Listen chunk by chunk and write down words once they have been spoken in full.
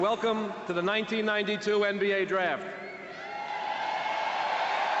Welcome to the 1992 NBA Draft.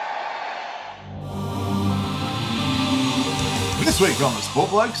 This week on the Sport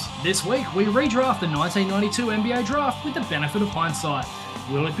Blokes. This week, we redraft the 1992 NBA Draft with the benefit of hindsight.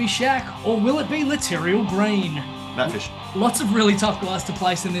 Will it be Shaq or will it be Laterrial Green? Matt Fish. Lots of really tough guys to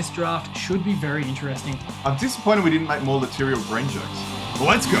place in this draft. Should be very interesting. I'm disappointed we didn't make more Laterrial Green jokes. Well,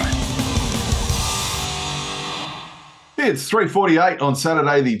 let's go. It's 3:48 on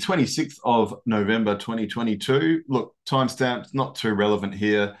Saturday, the 26th of November, 2022. Look, timestamp's not too relevant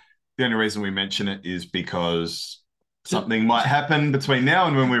here. The only reason we mention it is because something might happen between now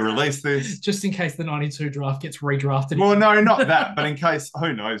and when we release this. Just in case the 92 draft gets redrafted. Well, no, not that. But in case,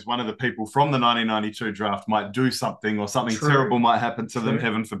 who knows, one of the people from the 1992 draft might do something or something terrible might happen to them,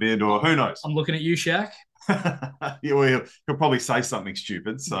 heaven forbid, or who knows. I'm looking at you, Shaq. Yeah, well, he'll probably say something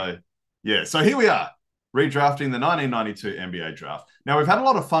stupid. So, yeah. So here we are, redrafting the 1992 NBA draft. Now, we've had a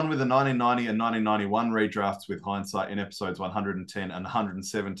lot of fun with the 1990 and 1991 redrafts with hindsight in episodes 110 and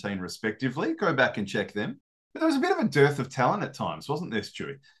 117, respectively. Go back and check them. But there was a bit of a dearth of talent at times, wasn't there,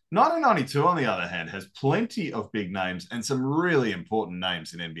 Stewie? 1992, on the other hand, has plenty of big names and some really important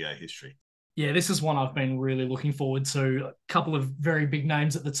names in NBA history. Yeah, this is one I've been really looking forward to. A couple of very big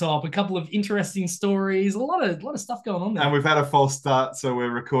names at the top, a couple of interesting stories, a lot of stuff going on there. And we've had a false start, so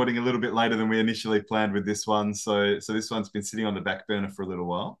we're recording a little bit later than we initially planned with this one. So this one's been sitting on the back burner for a little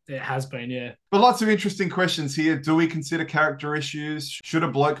while. It has been, yeah. But lots of interesting questions here. Do we consider character issues? Should a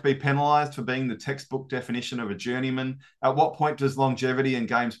bloke be penalised for being the textbook definition of a journeyman? At what point does longevity and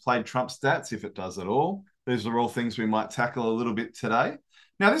games played trump stats, if it does at all? These are all things we might tackle a little bit today.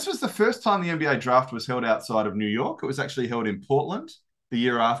 Now, this was the first time the NBA draft was held outside of New York. It was actually held in Portland the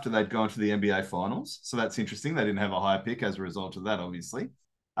year after they'd gone to the NBA Finals. So that's interesting. They didn't have a high pick as a result of that, obviously.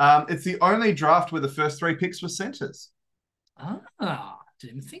 It's the only draft where the first three picks were centers.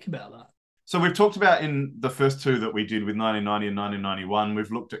 Didn't think about that. So we've talked about in the first two that we did with 1990 and 1991,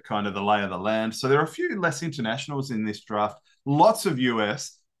 we've looked at kind of the lay of the land. So there are a few less internationals in this draft, lots of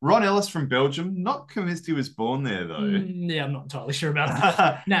US. Ron Ellis from Belgium, not convinced he was born there, though. Yeah, I'm not entirely sure about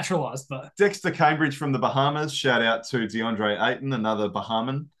that. Naturalised, but... Dexter Cambridge from the Bahamas. Shout out to DeAndre Ayton, another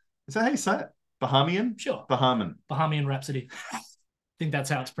Bahaman. Is that how you say it? Bahamian? Sure. Bahaman. Bahamian Rhapsody. I think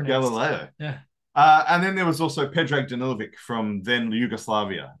that's how it's pronounced. Galileo. Yeah. And then there was also Predrag Danilovic from then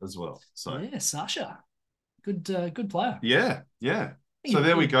Yugoslavia as well. So yeah, Sasha. Good player. Yeah. So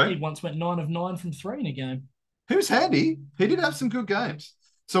there we go. He once went 9 of 9 from 3 in a game. He was handy. He did have some good games.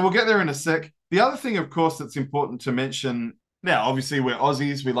 So we'll get there in a sec. The other thing, of course, that's important to mention, now, obviously, we're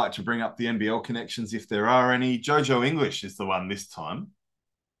Aussies. We like to bring up the NBL connections if there are any. Jojo English is the one this time.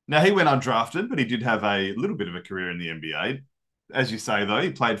 Now, he went undrafted, but he did have a little bit of a career in the NBA. As you say, though,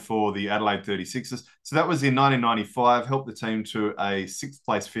 he played for the Adelaide 36ers. So that was in 1995, helped the team to a sixth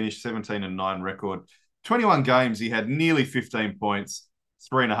place finish, 17-9 record. 21 games, he had nearly 15 points,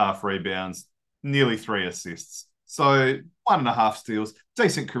 3.5 rebounds, nearly 3 assists. So 1.5 steals,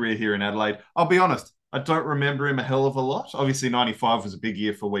 decent career here in Adelaide. I'll be honest, I don't remember him a hell of a lot. Obviously, 95 was a big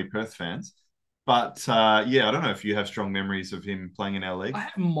year for we Perth fans. But, yeah, I don't know if you have strong memories of him playing in our league. I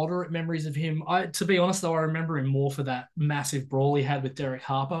have moderate memories of him. To be honest, though, I remember him more for that massive brawl he had with Derek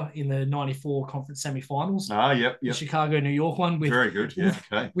Harper in the 94 conference semifinals. Yep. The Chicago-New York one. Very good, yeah,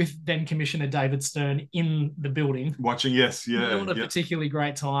 okay. With then-Commissioner David Stern in the building. Watching, yes, yeah. Not a particularly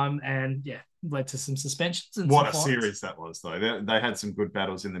great time, and, yeah, led to some suspensions. And what some a series that was, though. They had some good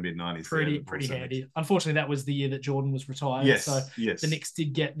battles in the mid-90s. Pretty handy. Unfortunately, that was the year that Jordan was retired. Yes, so the Knicks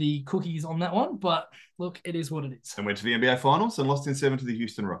did get the cookies on that one, but look, it is what it is. And went to the NBA Finals and lost in 7 to the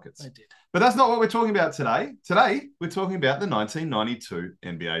Houston Rockets. They did. But that's not what we're talking about today. Today, we're talking about the 1992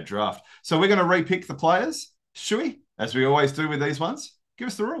 NBA Draft. So we're going to re-pick the players. Shuey, as we always do with these ones, give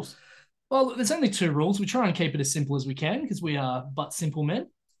us the rules. Well, there's only 2 rules. We try and keep it as simple as we can because we are but simple men.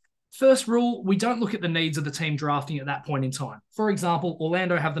 First rule, we don't look at the needs of the team drafting at that point in time. For example,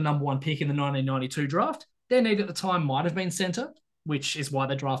 Orlando have the number 1 pick in the 1992 draft. Their need at the time might have been center, which is why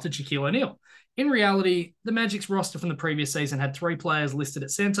they drafted Shaquille O'Neal. In reality, the Magic's roster from the previous season had 3 players listed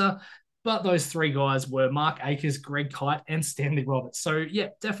at center, but those 3 guys were Mark Akers, Greg Kite, and Stanley Roberts. So, yeah,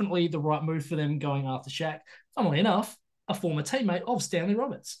 definitely the right move for them going after Shaq. Funnily enough, a former teammate of Stanley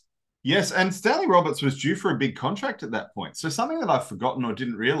Roberts. Yes, and Stanley Roberts was due for a big contract at that point. So something that I've forgotten or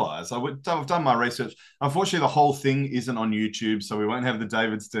didn't realise, I've done my research. Unfortunately, the whole thing isn't on YouTube, so we won't have the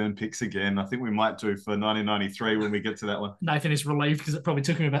David Stern picks again. I think we might do for 1993 when we get to that one. Nathan is relieved because it probably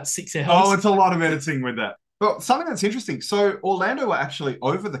took him about 6 hours. Oh, it's a lot of editing with that. But something that's interesting. So Orlando were actually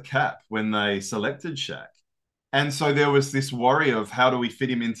over the cap when they selected Shaq. And so there was this worry of how do we fit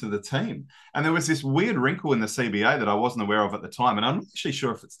him into the team? And there was this weird wrinkle in the CBA that I wasn't aware of at the time. And I'm not actually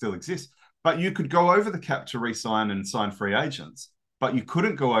sure if it still exists, but you could go over the cap to re-sign and sign free agents, but you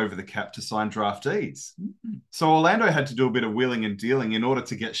couldn't go over the cap to sign draftees. Mm-hmm. So Orlando had to do a bit of wheeling and dealing in order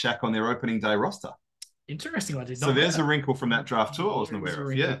to get Shaq on their opening day roster. Interesting. I did not So know there's that. a wrinkle from that draft too I wasn't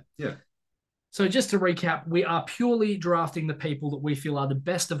aware of. Yeah. So just to recap, we are purely drafting the people that we feel are the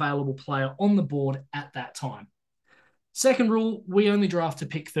best available player on the board at that time. Second rule, we only draft to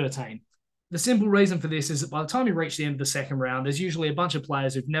pick 13. The simple reason for this is that by the time you reach the end of the second round, there's usually a bunch of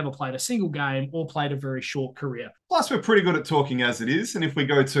players who've never played a single game or played a very short career. Plus, we're pretty good at talking as it is, and if we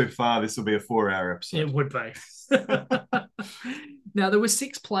go too far, this will be a 4-hour episode. It would be. Now, there were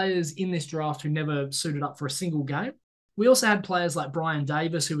 6 players in this draft who never suited up for a single game. We also had players like Brian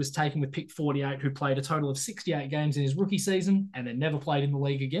Davis, who was taken with pick 48, who played a total of 68 games in his rookie season and then never played in the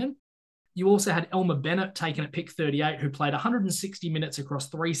league again. You also had Elmer Bennett taken at pick 38, who played 160 minutes across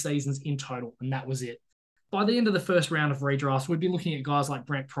 3 seasons in total, and that was it. By the end of the first round of redrafts, we'd be looking at guys like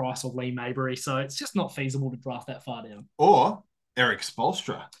Brent Price or Lee Mabry, so it's just not feasible to draft that far down. Or Eric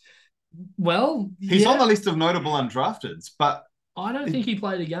Spoelstra. Well, he's on the list of notable undrafteds, but I don't think he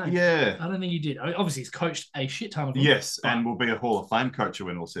played a game. Yeah. I don't think he did. I mean, obviously, he's coached a shit ton of them. Yes, and will be a Hall of Fame coach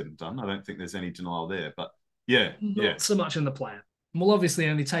when all said and done. I don't think there's any denial there, but not so much in the player. We'll obviously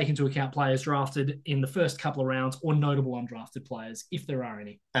only take into account players drafted in the first couple of rounds or notable undrafted players, if there are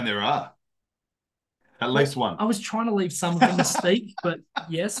any. And there are. At least one. I was trying to leave some of them to speak, but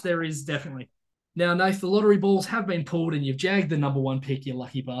yes, there is definitely. Now, Nath, the lottery balls have been pulled and you've jagged the number 1 pick, you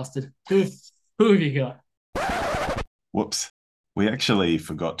lucky bastard. Who have you got? Whoops. We actually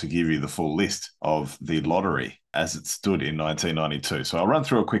forgot to give you the full list of the lottery as it stood in 1992. So I'll run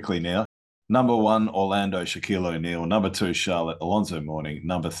through it quickly now. Number 1, Orlando, Shaquille O'Neal. Number 2, Charlotte, Alonzo Mourning.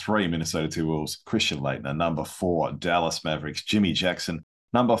 Number 3, Minnesota Timberwolves, Christian Laettner. Number 4, Dallas Mavericks, Jimmy Jackson.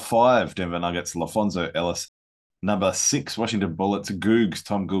 Number 5, Denver Nuggets, LaFonso Ellis. Number 6, Washington Bullets, Googs,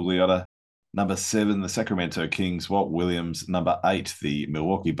 Tom Gugliotta. Number 7, the Sacramento Kings, Walt Williams. Number 8, the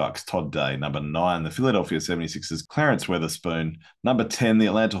Milwaukee Bucks, Todd Day. Number 9, the Philadelphia 76ers, Clarence Weatherspoon. Number 10, the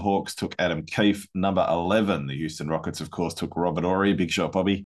Atlanta Hawks took Adam Keefe. Number 11, the Houston Rockets, of course, took Robert Horry, Big Shot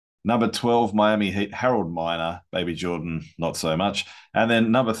Bobby. Number 12, Miami Heat, Harold Miner, Baby Jordan, not so much. And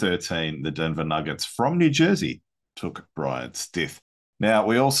then number 13, the Denver Nuggets from New Jersey took Brian Stith. Now,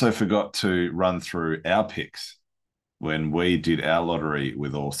 we also forgot to run through our picks when we did our lottery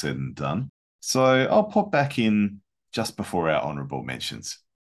with all said and done. So I'll pop back in just before our honourable mentions.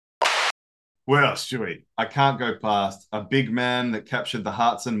 Well, Stewie, I can't go past a big man that captured the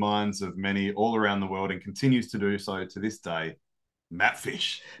hearts and minds of many all around the world and continues to do so to this day, Matt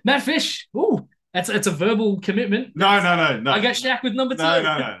Fish. Matt Fish. Ooh, it's a verbal commitment. No. I got Shaq with number 2.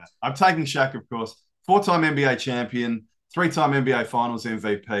 No. I'm taking Shaq, of course. 4-time NBA champion, 3-time NBA Finals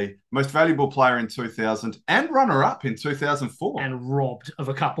MVP, most valuable player in 2000, and runner-up in 2004. And robbed of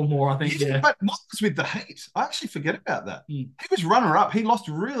a couple more, I think. Yeah. But mine was with the Heat. I actually forget about that. He was runner-up. He lost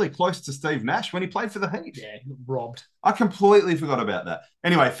really close to Steve Nash when he played for the Heat. Yeah, robbed. I completely forgot about that.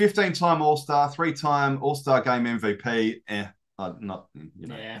 Anyway, 15-time All-Star, 3-time All-Star Game MVP.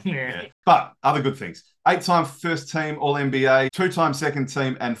 But other good things. 8-time first team All-NBA, 2-time second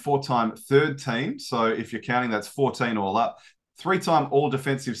team, and 4-time third team. So if you're counting, that's 14 all up. 3-time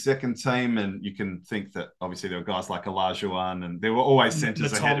all-defensive second team, and you can think that obviously there were guys like Olajuwon, and there were always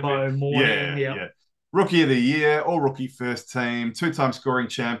centers ahead of him. Mourning, Rookie of the year, all-rookie first team, 2-time scoring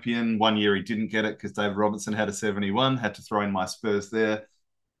champion. 1 year he didn't get it because David Robinson had a 71. Had to throw in my Spurs there.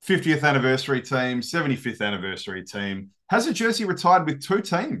 50th anniversary team, 75th anniversary team. Has a jersey retired with 2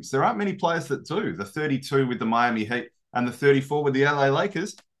 teams. There aren't many players that do. The 32 with the Miami Heat and the 34 with the LA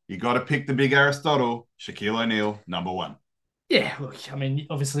Lakers. You got to pick the big Aristotle, Shaquille O'Neal, number 1. Yeah, look, I mean,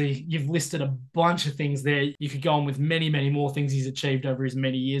 obviously, you've listed a bunch of things there. You could go on with many, many more things he's achieved over his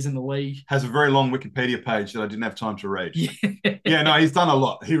many years in the league. Has a very long Wikipedia page that I didn't have time to read. No, he's done a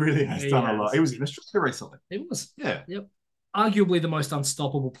lot. He really has done a lot. He was in Australia recently. He was. Yeah. Yep. Arguably the most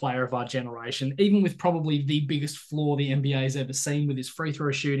unstoppable player of our generation, even with probably the biggest flaw the NBA has ever seen with his free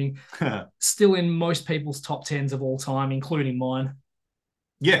throw shooting. Still in most people's top 10s of all time, including mine.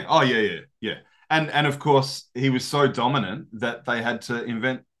 Yeah. Oh, yeah. And of course, he was so dominant that they had to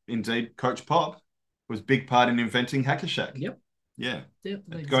invent, indeed, Coach Pop was a big part in inventing Hacker Shack. Yep. Yeah.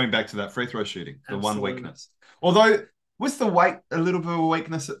 Yep. Going back to that free throw shooting, the Absolutely. one weakness. Although, was the weight a little bit of a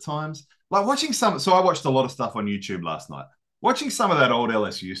weakness at times? Like watching so I watched a lot of stuff on YouTube last night. Watching some of that old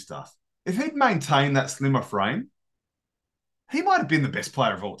LSU stuff, if he'd maintained that slimmer frame, he might have been the best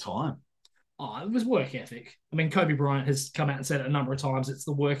player of all time. Oh, it was work ethic. I mean, Kobe Bryant has come out and said it a number of times. It's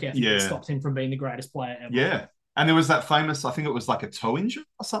the work ethic that stopped him from being the greatest player ever. And there was that famous, I think it was like a toe injury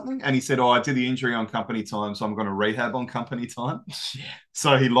or something. And he said, I did the injury on company time, so I'm going to rehab on company time. Yeah.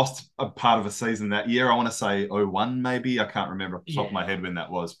 So he lost a part of a season that year. I want to say 01 maybe. I can't remember off the top of my head when that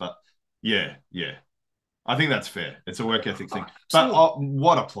was. But yeah. I think that's fair. It's a work ethic thing. But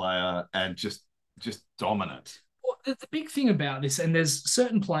what a player, and just dominant. Well, the big thing about this, and there's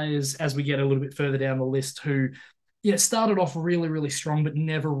certain players as we get a little bit further down the list who started off really, really strong, but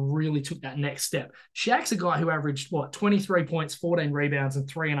never really took that next step. Shaq's a guy who averaged, 23 points, 14 rebounds, and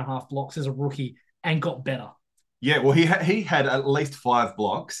 3.5 blocks as a rookie and got better. Yeah, well, he had at least 5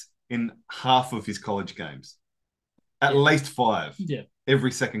 blocks in half of his college games. At least 5. Yeah.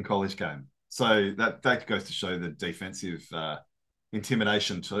 Every second college game. So that goes to show the defensive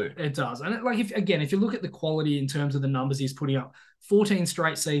intimidation too. It does. And if you look at the quality in terms of the numbers he's putting up, 14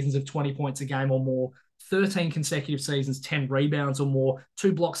 straight seasons of 20 points a game or more, 13 consecutive seasons, 10 rebounds or more,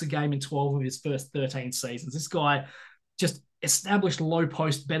 2 blocks a game in 12 of his first 13 seasons. This guy just established low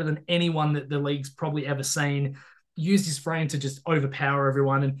post better than anyone that the league's probably ever seen, used his frame to just overpower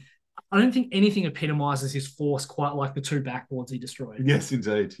everyone. And I don't think anything epitomizes his force quite like the 2 backboards he destroyed. Yes,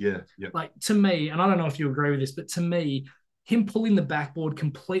 indeed. Yeah. Yep. Like, to me, and I don't know if you agree with this, but to me, him pulling the backboard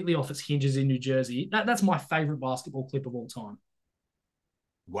completely off its hinges in New Jersey, that's my favorite basketball clip of all time.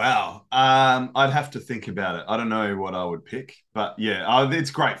 Wow. I'd have to think about it. I don't know what I would pick, but yeah, it's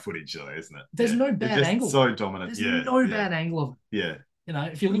great footage though, isn't it? There's no bad angle. So dominant. There's no bad angle of it. Yeah.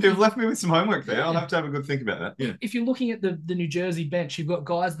 If you've left me with some homework there, I'll have to have a good think about that. Yeah. If you're looking at the New Jersey bench, you've got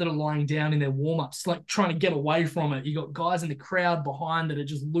guys that are lying down in their warm-ups, like trying to get away from it. You've got guys in the crowd behind that are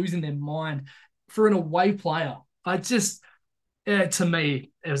just losing their mind. For an away player, to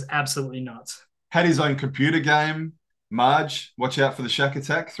me, it was absolutely nuts. Had his own computer game. Marge, watch out for the Shaq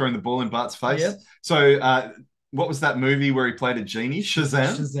attack, throwing the ball in Bart's face. Yep. So what was that movie where he played a genie?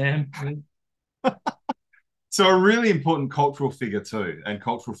 Shazam. So a really important cultural figure too, and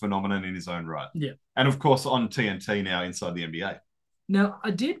cultural phenomenon in his own right. Yeah. And of course on TNT now inside the NBA. Now,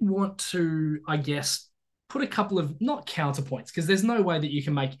 I did want to, put a couple of, not counterpoints, because there's no way that you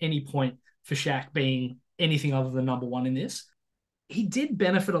can make any point for Shaq being anything other than number one in this. He did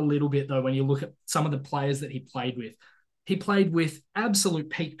benefit a little bit, though, when you look at some of the players that he played with. He played with absolute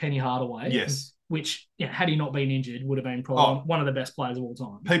peak Penny Hardaway. Yes. Which, had he not been injured, would have been probably one of the best players of all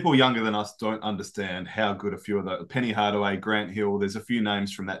time. People younger than us don't understand how good a few of those. Penny Hardaway, Grant Hill, there's a few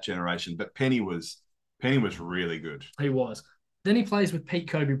names from that generation, but Penny was really good. He was. Then he plays with peak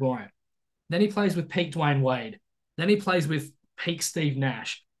Kobe Bryant. Then he plays with peak Dwayne Wade. Then he plays with peak Steve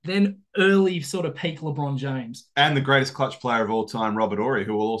Nash. Then early sort of peak LeBron James. And the greatest clutch player of all time, Robert Horry,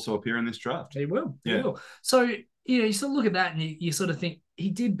 who will also appear in this draft. He will. He will. So, you sort of look at that and you sort of think he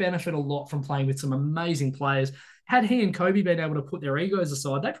did benefit a lot from playing with some amazing players. Had he and Kobe been able to put their egos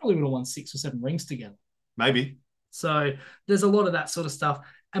aside, they probably would have won 6 or 7 rings together. Maybe. So there's a lot of that sort of stuff.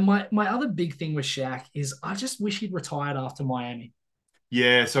 And my other big thing with Shaq is I just wish he'd retired after Miami.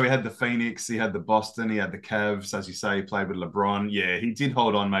 Yeah, so he had the Phoenix, he had the Boston, he had the Cavs. As you say, he played with LeBron. Yeah, he did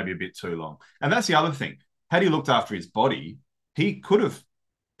hold on maybe a bit too long. And that's the other thing. Had he looked after his body, he could have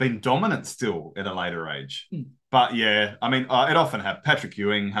been dominant still at a later age. But yeah, I mean, it often happened. Patrick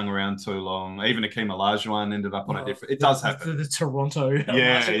Ewing hung around too long. Even Akeem Olajuwon ended up on a different... It does happen. The Toronto.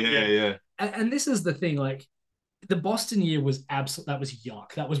 Yeah. And this is the thing, like, the Boston year was that was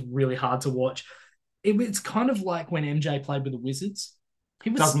yuck. That was really hard to watch. It's kind of like when MJ played with the Wizards.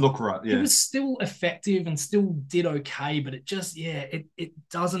 Doesn't look right, yeah. He was still effective and still did okay, but it just, it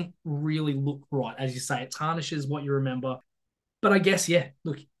doesn't really look right. As you say, it tarnishes what you remember. But I guess,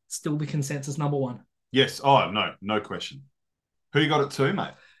 look, still the consensus number one. Yes. Oh, no question. Who you got at 2,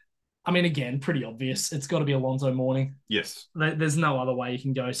 mate? I mean, again, pretty obvious. It's got to be Alonzo Mourning. Yes. There's no other way you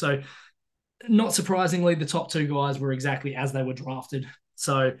can go. So, not surprisingly, the top 2 guys were exactly as they were drafted.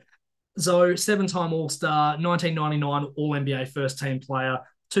 So, Zoe, 7-time All-Star, 1999 All-NBA first-team player,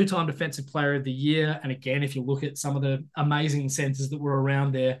 2-time Defensive Player of the Year. And again, if you look at some of the amazing centers that were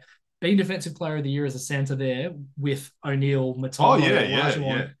around there, being Defensive Player of the Year as a center there with O'Neal,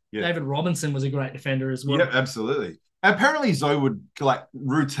 Mutombo, yeah. David Robinson was a great defender as well. Yeah, absolutely. Apparently, Zoe would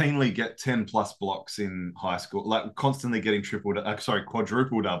routinely get 10+ blocks in high school, constantly getting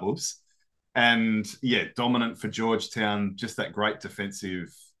quadruple doubles. And dominant for Georgetown, just that great defensive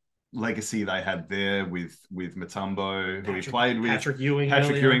legacy they had there with Mutombo, who he played with. Patrick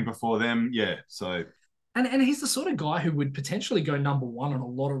Ewing before them. Yeah, so... And he's the sort of guy who would potentially go number one on a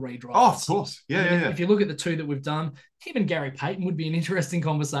lot of redrafts. Oh, of course. Yeah. If you look at the 2 that we've done, him and Gary Payton would be an interesting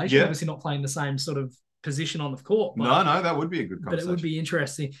conversation. Yeah. Obviously not playing the same sort of position on the court. No, that would be a good conversation. But it would be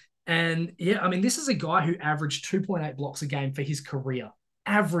interesting. And, I mean, this is a guy who averaged 2.8 blocks a game for his career.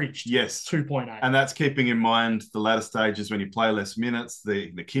 averaged Yes. 2.8. And that's keeping in mind the latter stages when you play less minutes,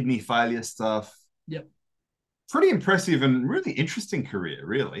 the kidney failure stuff. Yep. Pretty impressive and really interesting career,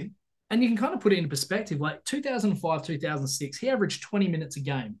 really. And you can kind of put it into perspective. Like 2005, 2006, he averaged 20 minutes a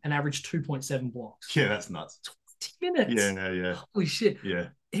game and averaged 2.7 blocks. Yeah, that's nuts. 20 minutes. Yeah. Holy shit. Yeah.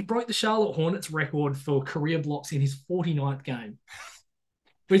 He broke the Charlotte Hornets record for career blocks in his 49th game.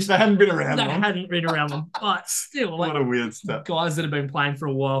 Which they hadn't been around They long. hadn't been around long. But still, like, what a weird stuff. Guys that have been playing for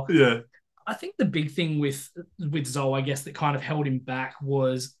a while. Yeah. I think the big thing with Zoe, I guess, that kind of held him back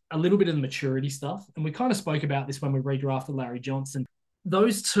was a little bit of the maturity stuff. And we kind of spoke about this when we redrafted Larry Johnson.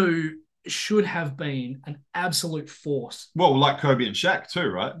 Those two should have been an absolute force. Well, like Kobe and Shaq too,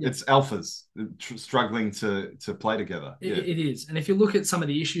 right? Yep. It's alphas struggling to play together. It is. And if you look at some of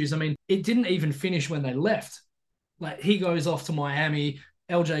the issues, I mean, it didn't even finish when they left. Like, he goes off to Miami,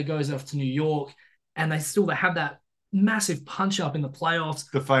 LJ goes off to New York, and they have that massive punch up in the playoffs.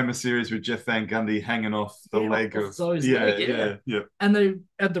 The famous series with Jeff Van Gundy hanging off the leg of those. Yeah. And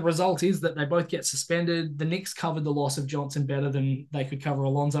the result is that they both get suspended. The Knicks covered the loss of Johnson better than they could cover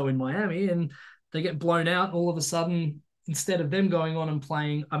Alonzo in Miami, and they get blown out. All of a sudden, instead of them going on and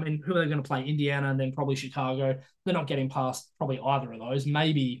playing, I mean, who are they going to play? Indiana and then probably Chicago. They're not getting past probably either of those.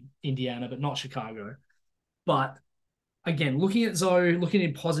 Maybe Indiana, but not Chicago. But again, looking at Zoe, looking at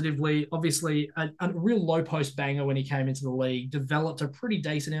him positively, obviously a real low post banger when he came into the league, developed a pretty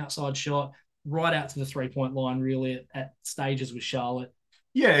decent outside shot right out to the 3-point line, really, at stages with Charlotte.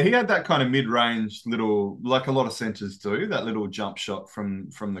 Yeah, he had that kind of mid-range little, like a lot of centers do, that little jump shot from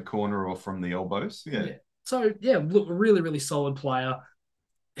the corner or from the elbows. Yeah. So, yeah, look, a really, really solid player.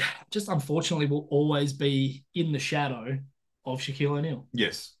 Just unfortunately will always be in the shadow of Shaquille O'Neal.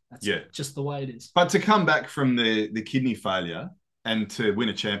 Yes. That's just the way it is. But to come back from the kidney failure and to win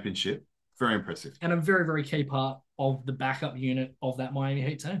a championship, very impressive. And a very, very key part of the backup unit of that Miami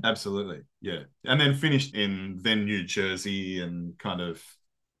Heat team. Absolutely, yeah. And then finished in then New Jersey and kind of,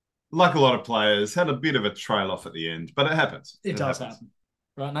 like a lot of players, had a bit of a trail off at the end, but it happens. It does happen.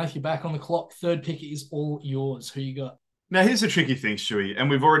 Right, Nath, you're back on the clock. Third pick is all yours. Who you got? Now, here's the tricky thing, Shuey, and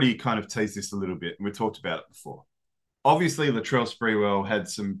we've already kind of teased this a little bit, and we talked about it before. Obviously, Latrell Sprewell had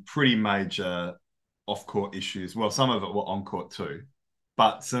some pretty major off-court issues. Well, some of it were on-court too,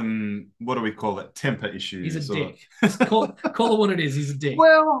 but some, what do we call it, temper issues. He's a dick. call it what it is. He's a dick.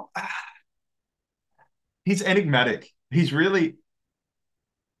 Well, he's enigmatic. He's really...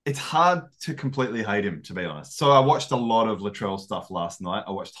 It's hard to completely hate him, to be honest. So I watched a lot of Latrell stuff last night.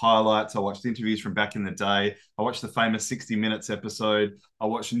 I watched highlights. I watched interviews from back in the day. I watched the famous 60 Minutes episode. I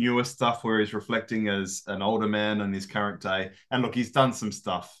watched newer stuff where he's reflecting as an older man in his current day. And look, he's done some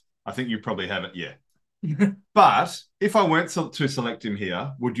stuff. I think you probably haven't yet. But if I weren't to select him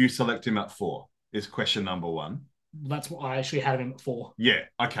here, would you select him at 4? Is question number 1. That's what I actually had him at 4. Yeah,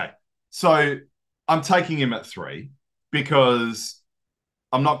 okay. So I'm taking him at 3 because...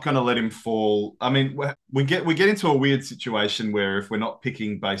 I'm not going to let him fall. I mean, we get into a weird situation where if we're not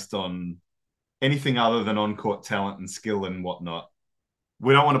picking based on anything other than on-court talent and skill and whatnot,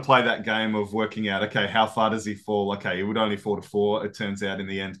 we don't want to play that game of working out, okay, how far does he fall? Okay, he would only fall to 4, it turns out in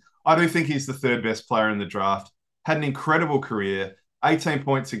the end. I do think he's the 3rd best player in the draft. Had an incredible career, 18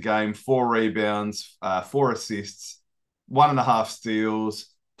 points a game, 4 rebounds, 4 assists, 1.5 steals,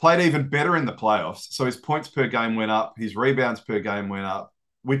 played even better in the playoffs. So his points per game went up, his rebounds per game went up.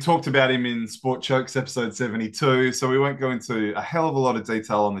 We talked about him in Sport Chokes episode 72, so we won't go into a hell of a lot of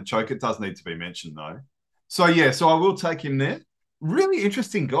detail on the choke. It does need to be mentioned, though. So I will take him there. Really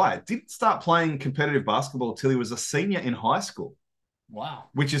interesting guy. Didn't start playing competitive basketball till he was a senior in high school. Wow.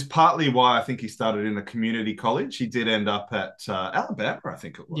 Which is partly why I think he started in a community college. He did end up at Alabama, I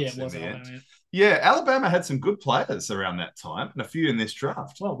think it was. Yeah, it was in the Alabama. end. Yeah, Alabama had some good players around that time, and a few in this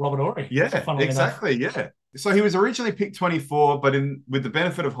draft. Well, Robert Horry. Yeah, exactly, yeah. So he was originally picked 24, but with the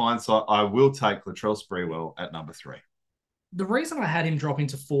benefit of hindsight, I will take Latrell Sprewell at number 3. The reason I had him drop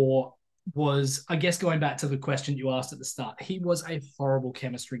into 4 was, I guess, going back to the question you asked at the start, he was a horrible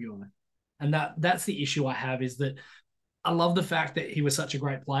chemistry guy. And that's the issue I have, is that I love the fact that he was such a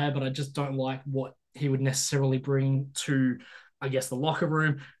great player, but I just don't like what he would necessarily bring to, I guess, the locker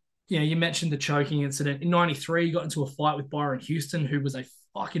room. You know, you mentioned the choking incident. In 93, he got into a fight with Byron Houston, who was a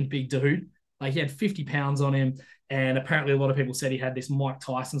fucking big dude. Like, he had 50 pounds on him, and apparently a lot of people said he had this Mike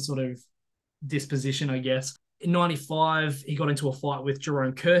Tyson sort of disposition, I guess. In 95, he got into a fight with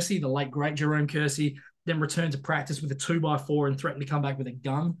Jerome Kersey, the late, great Jerome Kersey, then returned to practice with a 2x4 and threatened to come back with a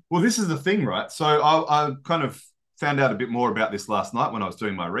gun. Well, this is the thing, right? So I kind of found out a bit more about this last night when I was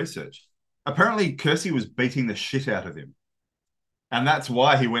doing my research. Apparently, Kersey was beating the shit out of him. And that's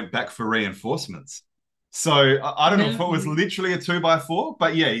why he went back for reinforcements. So I don't know if Never- it was literally a 2x4,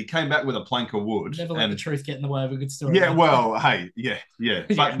 but yeah, he came back with a plank of wood. Never let the truth get in the way of a good story. Yeah, well, hey, yeah. Yeah.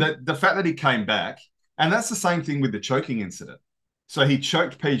 But the fact that he came back, and that's the same thing with the choking incident. So he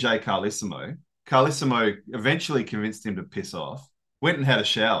choked PJ Carlissimo. Carlissimo eventually convinced him to piss off, went and had a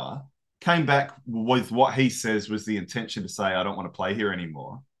shower, came back with what he says was the intention to say, I don't want to play here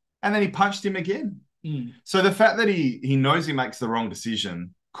anymore. And then he punched him again. So the fact that he knows he makes the wrong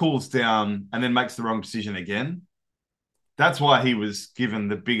decision, cools down, and then makes the wrong decision again, that's why he was given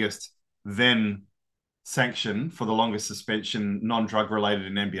the biggest then sanction for the longest suspension, non-drug related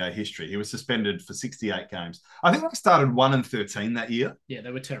in NBA history. He was suspended for 68 games. I think they started 1-13 that year. Yeah,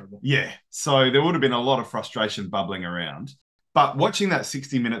 they were terrible. Yeah. So there would have been a lot of frustration bubbling around. But watching that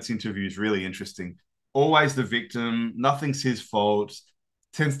 60 Minutes interview is really interesting. Always the victim, nothing's his fault,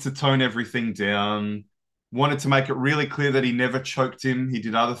 tends to tone everything down, wanted to make it really clear that he never choked him. He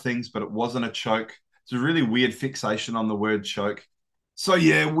did other things, but it wasn't a choke. It's a really weird fixation on the word choke. So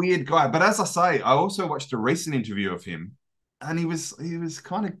yeah, weird guy. But as I say, I also watched a recent interview of him, and he was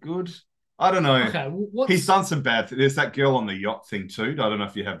kind of good. I don't know. Okay, he's done some bad things. There's that girl on the yacht thing too. I don't know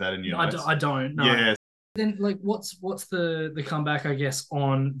if you have that in your notes. I don't know. Yeah. Then, like, what's the comeback, I guess,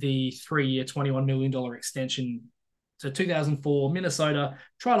 on the 3-year, $21 million extension? So 2004, Minnesota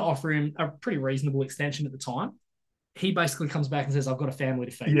tried to offer him a pretty reasonable extension at the time. He basically comes back and says, I've got a family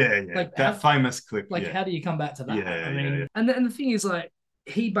to feed. Yeah. Like, that famous clip. Like, how do you come back to that? Yeah, I mean, and the thing is, like,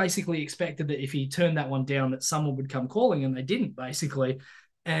 he basically expected that if he turned that one down, that someone would come calling, and they didn't, basically.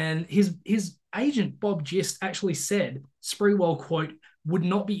 And his agent, Bob Gist, actually said, Sprewell, quote, would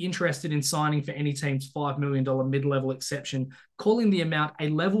not be interested in signing for any team's $5 million mid-level exception, calling the amount a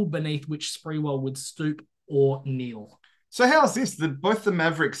level beneath which Sprewell would stoop or kneel. So how's this? Both the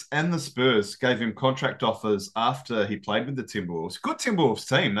Mavericks and the Spurs gave him contract offers after he played with the Timberwolves. Good Timberwolves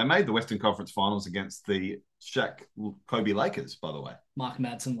team. They made the Western Conference Finals against the Shaq Kobe Lakers, by the way. Mark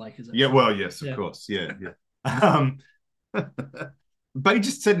Madsen Lakers. Actually. Yeah, well, yes, of course. Yeah. But he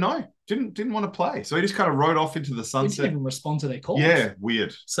just said no. Didn't want to play. So he just kind of rode off into the sunset. He didn't even respond to their calls. Yeah,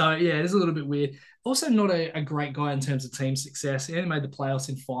 weird. So, yeah, it's a little bit weird. Also, not a great guy in terms of team success. He only made the playoffs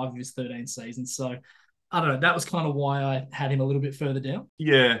in 5 of his 13 seasons. So, I don't know. That was kind of why I had him a little bit further down.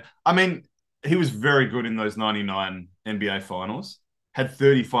 Yeah. I mean, he was very good in those 99 NBA finals. Had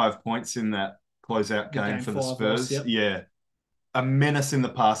 35 points in that closeout game for the Spurs. Yep. Yeah. A menace in the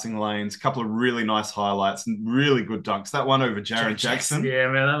passing lanes, a couple of really nice highlights and really good dunks. That one over Jaren Jackson. Yeah,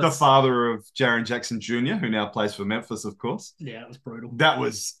 man. The father of Jaren Jackson Jr., who now plays for Memphis, of course. Yeah, it was brutal. That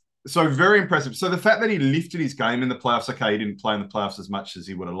was so very impressive. So the fact that he lifted his game in the playoffs, okay, he didn't play in the playoffs as much as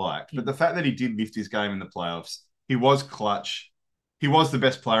he would have liked, but the fact that he did lift his game in the playoffs, he was clutch. He was the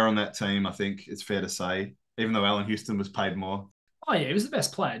best player on that team, I think it's fair to say, even though Allen Houston was paid more. Oh, yeah, he was the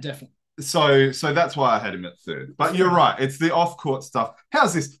best player, definitely. So that's why I had him at third. But you're right. It's the off-court stuff.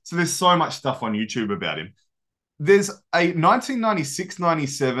 How's this? So there's so much stuff on YouTube about him. There's a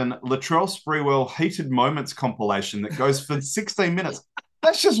 1996-97 Latrell Sprewell Heated Moments compilation that goes for 16 minutes.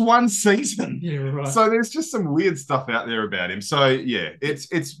 That's just one season. Yeah, right. So there's just some weird stuff out there about him. So yeah,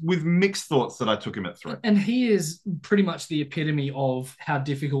 it's with mixed thoughts that I took him at 3. And he is pretty much the epitome of how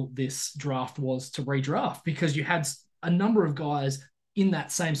difficult this draft was to redraft, because you had a number of guys in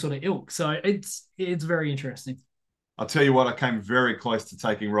that same sort of ilk. So it's very interesting. I'll tell you what, I came very close to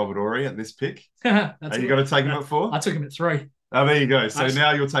taking Robert Horry at this pick. Are you got to take him at 4? I took him at 3. Oh, there you go. So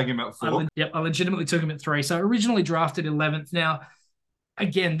now you'll take him at 4. I legitimately took him at 3. So originally drafted 11th. Now,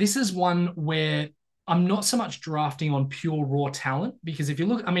 again, this is one where I'm not so much drafting on pure raw talent, because if you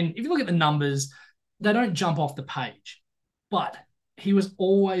look at the numbers, they don't jump off the page. But he was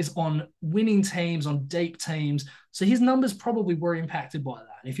always on winning teams, on deep teams. So his numbers probably were impacted by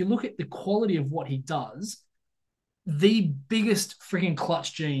that. And if you look at the quality of what he does, the biggest freaking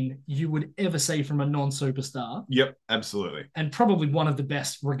clutch gene you would ever see from a non-superstar. Yep, absolutely. And probably one of the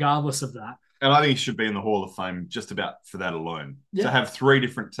best regardless of that. And I think he should be in the Hall of Fame just about for that alone. Yeah. To have 3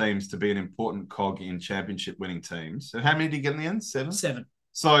 different teams to be an important cog in championship winning teams. So how many did he get in the end? 7? 7.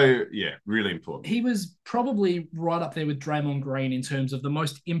 So, yeah, really important. He was probably right up there with Draymond Green in terms of the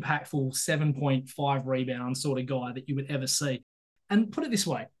most impactful 7.5 rebound sort of guy that you would ever see. And put it this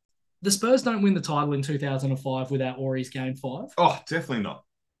way, the Spurs don't win the title in 2005 without Horry's Game 5. Oh, definitely not.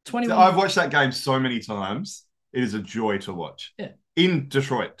 21. I've watched that game so many times. It is a joy to watch. Yeah. In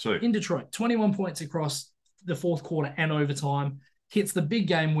Detroit, too. In Detroit, 21 points across the fourth quarter and overtime. Hits the big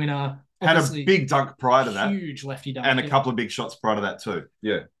game winner. Had a big dunk prior to that. Huge lefty dunk. And a couple of big shots prior to that too.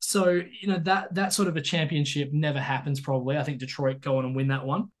 Yeah. So, that sort of a championship never happens probably. I think Detroit go on and win that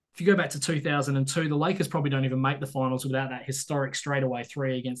one. If you go back to 2002, the Lakers probably don't even make the finals without that historic straightaway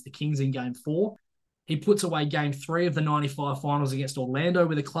 3 against the Kings in Game 4. He puts away game 3 of the 95 finals against Orlando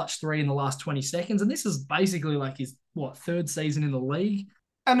with a clutch 3 in the last 20 seconds. And this is basically like his, third season in the league.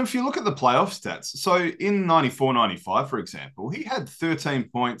 And if you look at the playoff stats, so in 94-95, for example, he had 13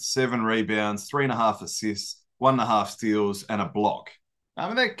 points, 7 rebounds, 3.5 assists, 1.5 steals, and a block. I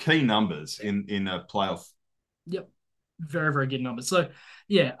mean, they're key numbers in a playoff. Yep. Very, very good numbers. So,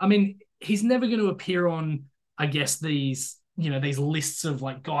 yeah, I mean, he's never going to appear on, I guess, these lists of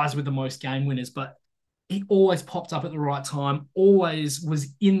like guys with the most game winners, but he always popped up at the right time, always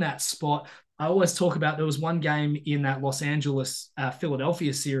was in that spot. I always talk about there was one game in that Los Angeles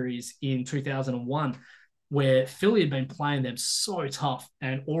Philadelphia series in 2001 where Philly had been playing them so tough,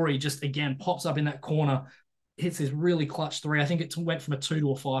 and Ori just again pops up in that corner, hits this really clutch 3. I think it went from a 2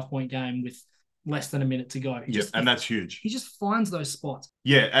 to a 5-point game with less than a minute to go. And that's huge. He just finds those spots.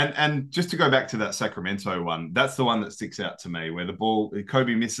 Yeah, and just to go back to that Sacramento one, that's the one that sticks out to me, where the ball,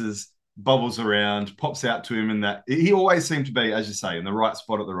 Kobe misses, bubbles around, pops out to him, and that he always seemed to be, as you say, in the right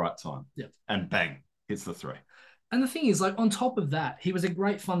spot at the right time. Yeah. And bang, hits the 3. And the thing is, like, on top of that, he was a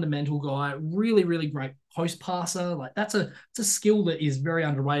great fundamental guy, really, really great post passer. Like, it's a skill that is very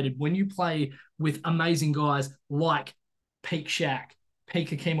underrated when you play with amazing guys like peak Shaq, peak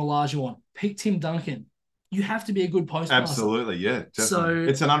Hakeem Olajuwon, peak Tim Duncan. You have to be a good post passer. Absolutely, yeah, definitely. So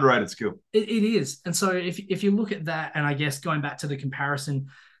it's an underrated skill. It is. And so if you look at that, and I guess going back to the comparison,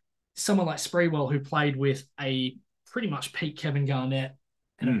 someone like Sprewell, who played with a pretty much peak Kevin Garnett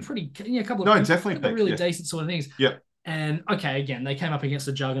and a pretty, a couple of really decent sort of things. Yep. And okay, again, they came up against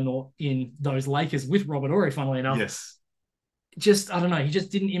a juggernaut in those Lakers with Robert Horry, funnily enough. Yes. Just, I don't know, he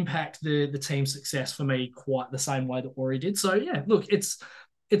just didn't impact the team's success for me quite the same way that Horry did. So yeah, look, it's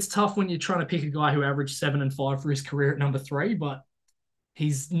tough when you're trying to pick a guy who averaged 7 and 5 for his career at number 3, but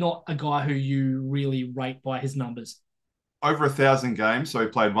he's not a guy who you really rate by his numbers. Over 1,000 games, so he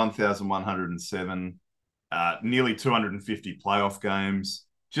played 1,107, nearly 250 playoff games.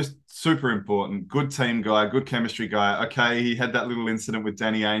 Just super important. Good team guy, good chemistry guy. Okay, he had that little incident with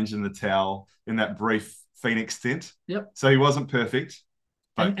Danny Ainge and the towel in that brief Phoenix stint. Yep. So he wasn't perfect.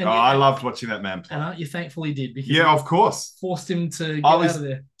 But I loved watching that man play. And you thankfully did. Because of course. Forced him to get out of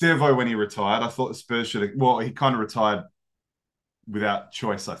there. Devo when he retired. I thought the Spurs should have... Well, he kind of retired without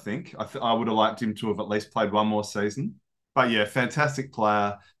choice, I think. I would have liked him to have at least played one more season. But yeah, fantastic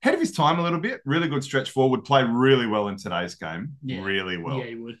player. Ahead of his time a little bit. Really good stretch forward. Played really well in today's game. Yeah. Really well. Yeah,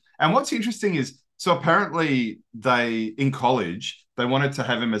 he would. And what's interesting is, so apparently in college, they wanted to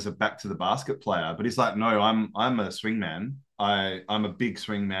have him as a back to the basket player. But he's like, no, I'm a swing man. I'm a big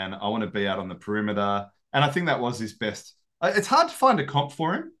swing man. I want to be out on the perimeter. And I think that was his best. It's hard to find a comp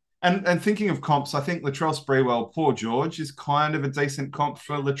for him. And thinking of comps, I think Latrell Sprewell, Paul George is kind of a decent comp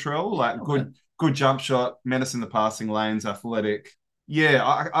for Latrell. Like good jump shot, menace in the passing lanes, athletic.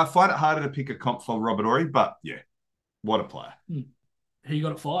 Yeah, I find it harder to pick a comp for Robert Horry, but yeah, what a player. Who you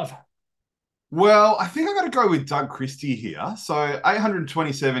got at 5? Well, I think I got to go with Doug Christie here. So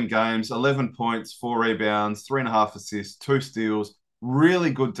 827 games, 11 points, 4 rebounds, 3.5 assists, 2 steals.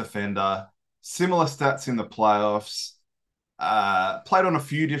 Really good defender. Similar stats in the playoffs. Played on a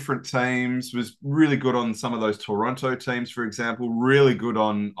few different teams. Was really good on some of those Toronto teams, for example. Really good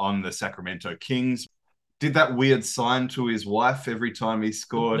on the Sacramento Kings. Did that weird sign to his wife every time he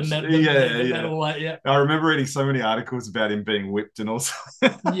scored. Yeah. I remember reading so many articles about him being whipped and also.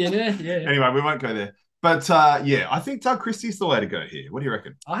 Yeah. Anyway, we won't go there. But I think Doug Christie's the way to go here. What do you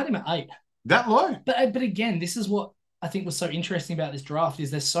reckon? I had him at 8. That low? But again, this is what I think was so interesting about this draft is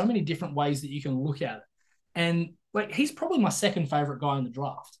there's so many different ways that you can look at it. And like he's probably my second favorite guy in the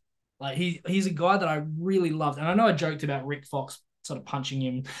draft. Like he's a guy that I really loved. And I know I joked about Rick Fox sort of punching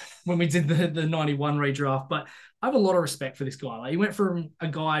him when we did the 91 redraft, but I have a lot of respect for this guy. Like he went from a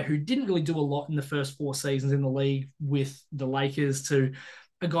guy who didn't really do a lot in the first 4 seasons in the league with the Lakers to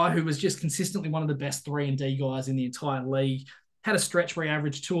a guy who was just consistently one of the best 3-and-D guys in the entire league. Had a stretch where he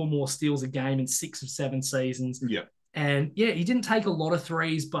averaged 2 or more steals a game in 6 of 7 seasons. Yeah. And yeah, he didn't take a lot of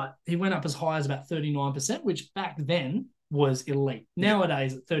threes, but he went up as high as about 39%, which back then was elite.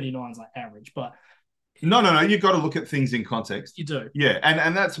 Nowadays, 39 is like average, but No. You've got to look at things in context. You do. Yeah,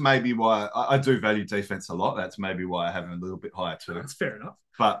 and that's maybe why I do value defense a lot. That's maybe why I have him a little bit higher too. That's fair enough.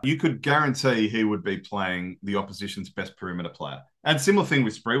 But you could guarantee he would be playing the opposition's best perimeter player. And similar thing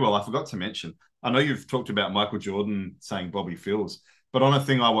with Sprewell, I forgot to mention. I know you've talked about Michael Jordan saying Bobby Phills. But on a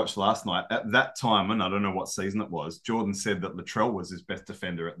thing I watched last night, at that time, and I don't know what season it was, Jordan said that Latrell was his best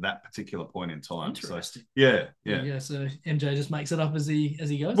defender at that particular point in time. Interesting. So, yeah. So MJ just makes it up as he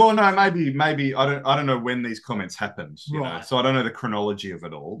goes. Well, no, maybe I don't know when these comments happened, you Right. know. So I don't know the chronology of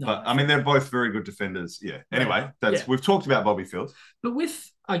it all. No, but I mean, they're both very good defenders. Yeah. Anyway, we've talked about Bobby Fields. But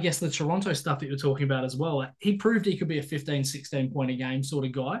with, I guess, the Toronto stuff that you're talking about as well, he proved he could be a 15, 16 point a game sort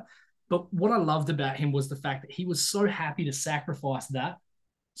of guy. But what I loved about him was the fact that he was so happy to sacrifice that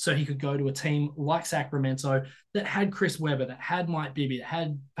so he could go to a team like Sacramento that had Chris Webber, that had Mike Bibby, that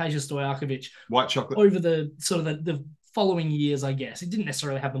had Peja Stojakovic. White chocolate. Over the sort of the following years, I guess. He didn't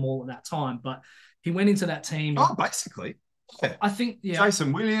necessarily have them all at that time, but he went into that team. Oh, basically. Yeah. I think, yeah.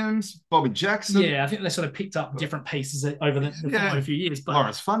 Jason Williams, Bobby Jackson. Yeah, I think they sort of picked up different pieces over the following few years. But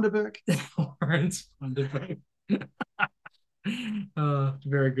Lawrence Funderburg. Lawrence Funderburg.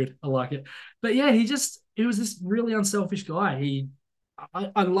 Very good. I like it. But yeah, he was this really unselfish guy.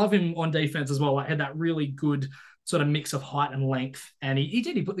 I love him on defense as well. Like, had that really good sort of mix of height and length. And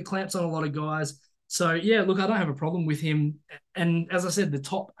he put the clamps on a lot of guys. So yeah, look, I don't have a problem with him. And as I said, the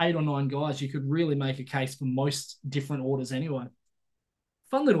top 8 or 9 guys, you could really make a case for most different orders anyway.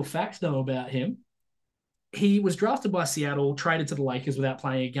 Fun little fact though about him. He was drafted by Seattle, traded to the Lakers without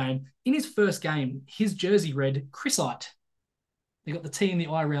playing a game. In his first game, his jersey read Chrisite. They got the T and the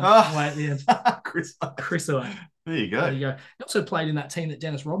I around the way at the end. Chrisite. There you go. He also played in that team that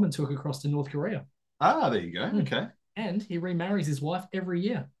Dennis Rodman took across to North Korea. Ah, there you go. Okay. And he remarries his wife every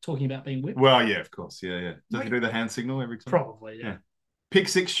year, talking about being whipped. Well, yeah, of course. Yeah. Does he do the hand signal every time? Probably, yeah. Pick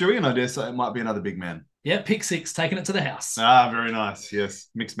 6, Stewie, and I dare say it might be another big man. Yeah, pick 6, taking it to the house. Ah, very nice. Yes,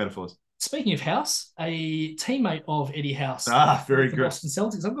 mixed metaphors. Speaking of House, a teammate of Eddie House. Ah, very good. Boston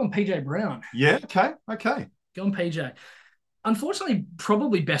Celtics. I've gone PJ Brown. Yeah, okay. Gone PJ. Unfortunately,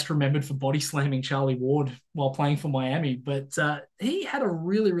 probably best remembered for body slamming Charlie Ward while playing for Miami, but he had a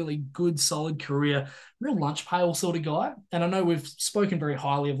really, really good, solid career, real lunch pail sort of guy. And I know we've spoken very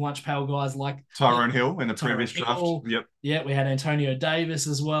highly of lunch pail guys like Tyrone Hill in the previous draft. Yep. Yeah, we had Antonio Davis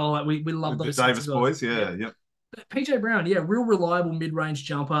as well. We love those Davis boys. Yeah. Yep. But PJ Brown, yeah, real reliable mid-range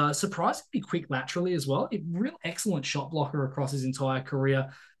jumper, surprisingly quick laterally as well. A real excellent shot blocker across his entire career.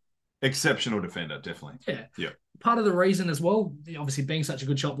 Exceptional defender, definitely. Yeah. Part of the reason as well, obviously being such a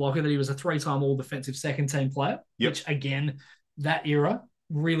good shot blocker, that he was a 3-time all-defensive second-team player, which, again, that era,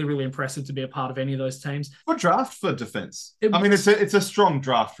 really, really impressive to be a part of any of those teams. Good draft for defense. It's a strong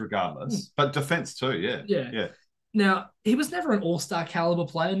draft regardless, but defense too, yeah. Now, he was never an all-star caliber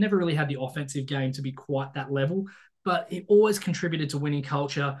player, never really had the offensive game to be quite that level, but he always contributed to winning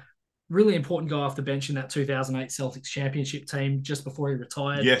culture. Really important guy off the bench in that 2008 Celtics championship team just before he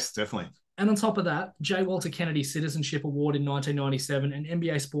retired. Yes, definitely. And on top of that, J. Walter Kennedy Citizenship Award in 1997 and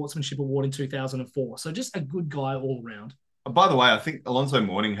NBA Sportsmanship Award in 2004. So just a good guy all around. By the way, I think Alonzo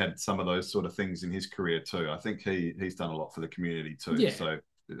Mourning had some of those sort of things in his career too. I think he's done a lot for the community too. Yeah. So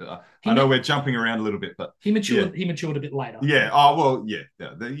I know we're jumping around a little bit, but he matured a bit later. Yeah. Oh well, yeah.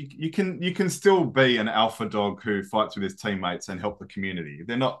 You can still be an alpha dog who fights with his teammates and help the community.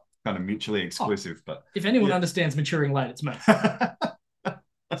 They're not kind of mutually exclusive, but if anyone understands maturing late, it's me.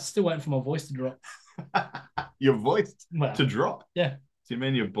 Still waiting for my voice to drop. Your voice to drop? Yeah. Do you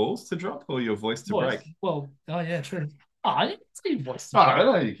mean your balls to drop or your voice to break? Well, oh yeah, true. Oh, it's your voice to drop.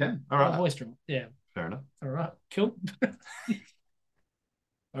 Oh, no, you can. All right. Voice drop. Yeah. Fair enough. All right. Cool.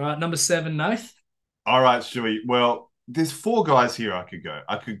 All right. Number 7, Nath. All right, Stewie. Well, there's 4 guys here I could go.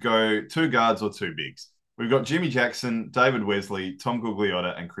 I could go 2 guards or 2 bigs. We've got Jimmy Jackson, David Wesley, Tom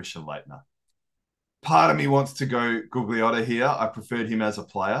Gugliotta, and Christian Laettner. Part of me wants to go Gugliotta here. I preferred him as a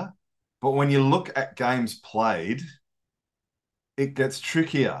player. But when you look at games played, it gets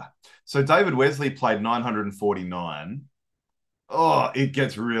trickier. So David Wesley played 949. Oh, it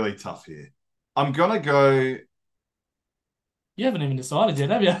gets really tough here. I'm going to go... You haven't even decided yet,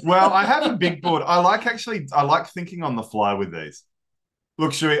 have you? Well, I have a big board. I like thinking on the fly with these.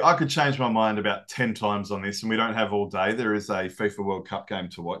 Look, Shui, I could change my mind about 10 times on this, and we don't have all day. There is a FIFA World Cup game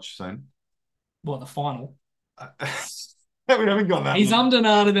to watch soon. What, the final? We haven't gone that long. He's ummed and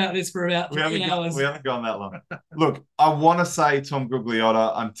ahed about this for about 3 hours. We haven't gone that long. Look, I want to say Tom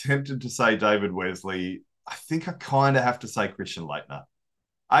Gugliotta. I'm tempted to say David Wesley. I think I kind of have to say Christian Laettner.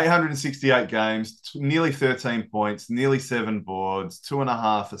 868 games, nearly 13 points, nearly 7 boards,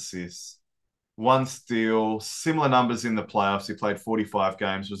 2.5 assists, 1 steal, similar numbers in the playoffs. He played 45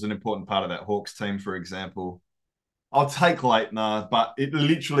 games, was an important part of that Hawks team, for example. I'll take Laettner, but it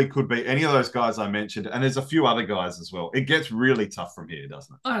literally could be any of those guys I mentioned, and there's a few other guys as well. It gets really tough from here,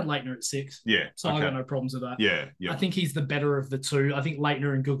 doesn't it? I had Laettner at 6. Yeah. So okay. I got no problems with that. Yeah. I think he's the better of the two. I think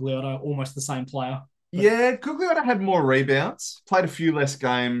Laettner and Gugliotta are almost the same player. Yeah, Gugliotta had more rebounds, played a few less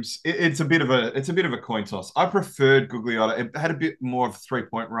games. It's a bit of a coin toss. I preferred Gugliotta. It had a bit more of a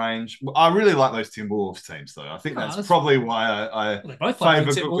 3-point range. I really like those Timberwolves teams, though. I think that's probably why I They both like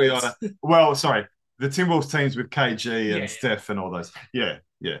favor the Gugliotta. Timberwolves. Well, sorry, the Timberwolves teams with KG and Yeah. Steph and all those. Yeah,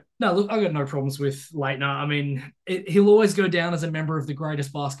 yeah. No, look, I've got no problems with Leitner. I mean, he'll always go down as a member of the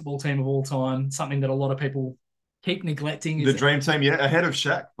greatest basketball team of all time, something that a lot of people keep neglecting. The dream team, yeah, ahead of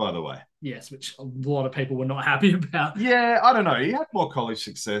Shaq, by the way. Yes, which a lot of people were not happy about. Yeah, I don't know. He had more college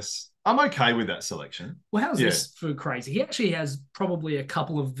success. I'm okay with that selection. Well, how's this for crazy? He actually has probably a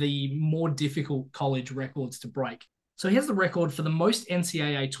couple of the more difficult college records to break. So he has the record for the most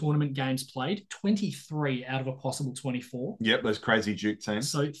NCAA tournament games played, 23 out of a possible 24. Yep, those crazy Duke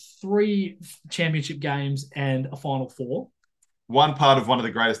teams. So 3 championship games and a Final Four. One part of one of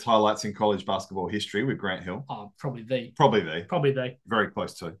the greatest highlights in college basketball history with Grant Hill. Oh, probably the. Probably the. Very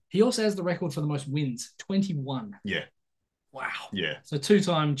close to. He also has the record for the most wins, 21. Yeah. Wow. Yeah. So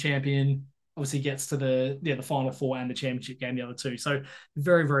 2-time champion, obviously gets to the Final Four and the championship game, the other 2. So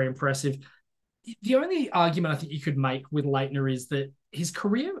very, very impressive. The only argument I think you could make with Leitner is that his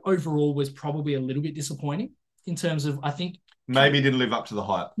career overall was probably a little bit disappointing in terms of, I think, maybe didn't live up to the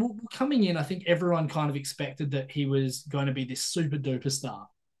hype. Well, coming in, I think everyone kind of expected that he was going to be this super duper star.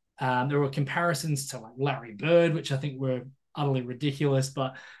 There were comparisons to like Larry Bird, which I think were utterly ridiculous,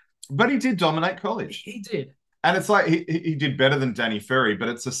 but he did dominate college. He did. And it's like he did better than Danny Ferry, but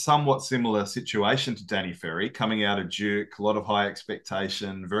it's a somewhat similar situation to Danny Ferry, coming out of Duke, a lot of high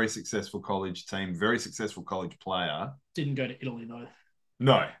expectation, very successful college team, very successful college player. Didn't go to Italy, though.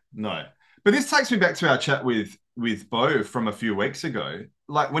 No. But this takes me back to our chat with Bo from a few weeks ago.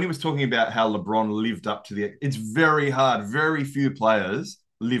 Like when he was talking about how LeBron lived up to it's very hard. Very few players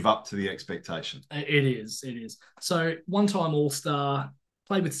live up to the expectation. It is. So one-time All-Star,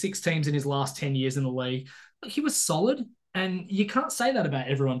 played with 6 teams in his last 10 years in the league. He was solid, and you can't say that about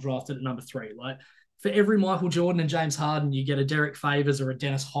everyone drafted at number 3. Like for every Michael Jordan and James Harden, you get a Derek Favors or a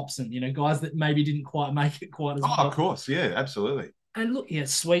Dennis Hobson, guys that maybe didn't quite make it quite as well. Oh, of course. Yeah, absolutely. And look,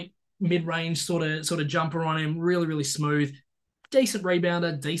 sweet mid-range sort of jumper on him, really, really smooth, decent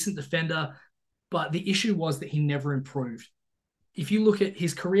rebounder, decent defender. But the issue was that he never improved. If you look at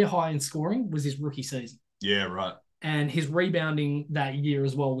his career high in scoring was his rookie season. Yeah, right. And his rebounding that year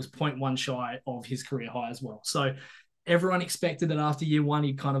as well was 0.1 shy of his career high as well. So everyone expected that after year 1,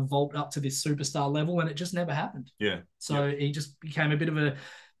 he'd kind of vault up to this superstar level, and it just never happened. Yeah. So he just became a bit of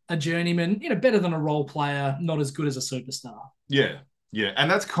a journeyman, better than a role player, not as good as a superstar. Yeah. Yeah. And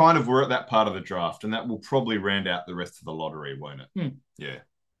that's kind of, we're at that part of the draft, and that will probably round out the rest of the lottery, won't it? Yeah.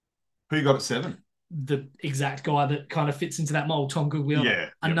 Who you got at 7? The exact guy that kind of fits into that mold, Tom Gugliotta. Yeah,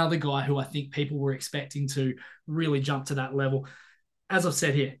 another guy who I think people were expecting to really jump to that level. As I've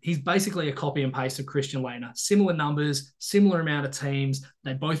said here, he's basically a copy and paste of Christian Leitner. Similar numbers, similar amount of teams.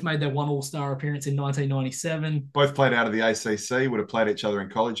 They both made their one All-Star appearance in 1997. Both played out of the ACC, would have played each other in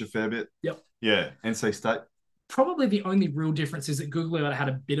college a fair bit. Yep. Yeah, NC State. Probably the only real difference is that Gugliotta had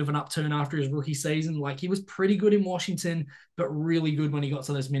a bit of an upturn after his rookie season. Like he was pretty good in Washington, but really good when he got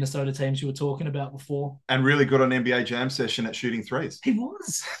to those Minnesota teams you were talking about before. And really good on NBA Jam session at shooting threes. He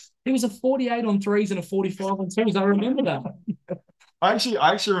was. He was a 48 on threes and a 45 on twos. I remember that. I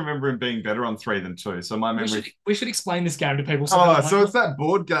actually remember him being better on 3 than 2. So my memory. We should explain this game to people. So it's that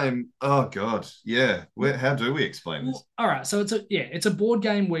board game. Oh God, yeah. How do we explain this? All right, so it's a board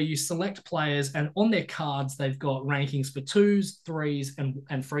game where you select players, and on their cards they've got rankings for 2s, 3s,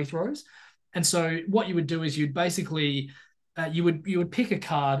 and free throws. And so what you would do is you'd basically you would pick a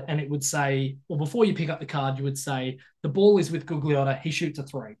card, and it would say, well, before you pick up the card, you would say the ball is with Gugliotta. He shoots a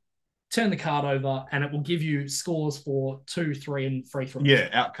 3. Turn the card over, and it will give you scores for 2, 3, and free throws. Yeah,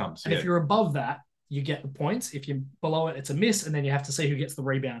 outcomes. And if you're above that, you get the points. If you're below it, it's a miss, and then you have to see who gets the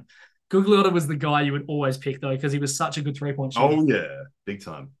rebound. Gugliotta was the guy you would always pick, though, because he was such a good three-point shooter. Oh, yeah. Big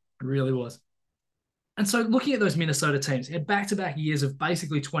time. It really was. And so looking at those Minnesota teams, he had back-to-back years of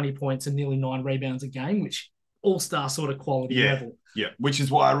basically 20 points and nearly 9 rebounds a game, which all-star sort of quality level. Yeah, which is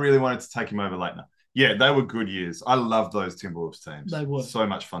why I really wanted to take him over Leitner. Yeah, they were good years. I loved those Timberwolves teams. They were. So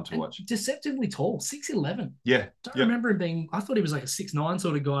much fun to watch. Deceptively tall, 6'11". Yeah. Don't remember him being, I thought he was like a 6'9"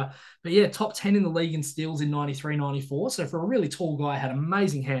 sort of guy. But yeah, top 10 in the league in steals in 93, 94. So for a really tall guy, had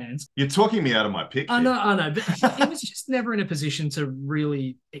amazing hands. You're talking me out of my pick. I know. But he was just never in a position to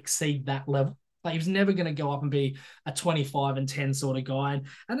really exceed that level. Like he was never going to go up and be a 25 and 10 sort of guy.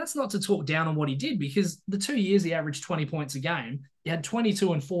 And that's not to talk down on what he did, because the 2 years he averaged 20 points a game, you had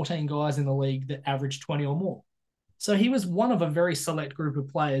 22 and 14 guys in the league that averaged 20 or more. So he was one of a very select group of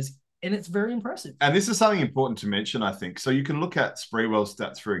players And it's very impressive. And this is something important to mention, I think. So you can look at Sprewell's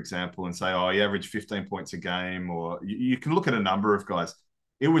stats, for example, and say, oh, he averaged 15 points a game, or you can look at a number of guys.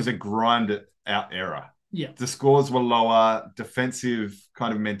 It was a grind out era. Yeah. The scores were lower. Defensive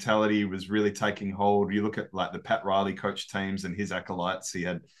kind of mentality was really taking hold. You look at like the Pat Riley coach teams and his acolytes. He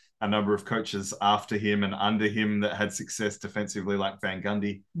had a number of coaches after him and under him that had success defensively, like Van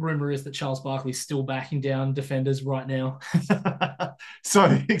Gundy. Rumor is that Charles Barkley's still backing down defenders right now. So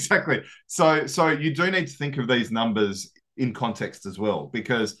exactly. So you do need to think of these numbers in context as well,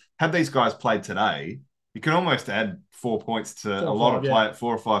 because had these guys played today, you can almost add 4 points to a lot of play,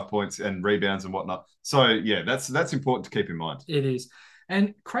 4 or 5 points and rebounds and whatnot. So yeah, that's important to keep in mind. It is.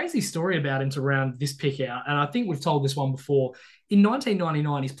 And crazy story about him to round this pick out. And I think we've told this one before. In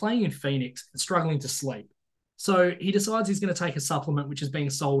 1999, he's playing in Phoenix and struggling to sleep. So he decides he's going to take a supplement which is being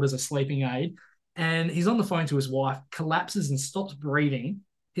sold as a sleeping aid. And he's on the phone to his wife, collapses and stops breathing.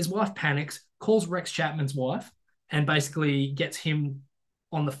 His wife panics, calls Rex Chapman's wife, and basically gets him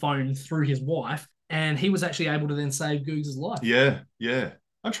on the phone through his wife. And he was actually able to then save Googs' life. Yeah.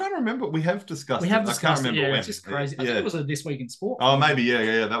 I'm trying to remember. We have discussed it. I can't remember when. It's just crazy. I think it was a This Week in Sport. Oh, maybe.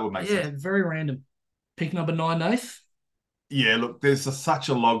 Yeah. That would make sense. Yeah, very random. Pick number 9, Nath. Yeah, look, there's such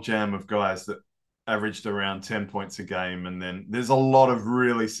a logjam of guys that averaged around 10 points a game, and then there's a lot of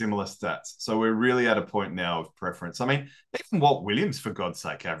really similar stats. So we're really at a point now of preference. I mean, even Walt Williams, for God's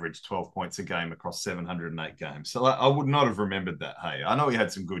sake, averaged 12 points a game across 708 games. So I would not have remembered that. Hey, I know he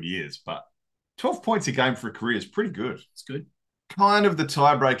had some good years, but 12 points a game for a career is pretty good. It's good. Kind of the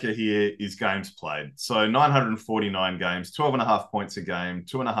tiebreaker here is games played. So 949 games, 12.5 points a game,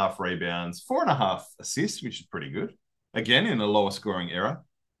 2.5 rebounds, 4.5 assists, which is pretty good. Again, in a lower scoring era.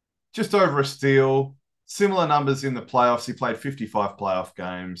 Just over a steal. Similar numbers in the playoffs. He played 55 playoff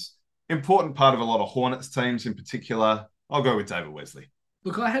games. Important part of a lot of Hornets teams in particular. I'll go with David Wesley.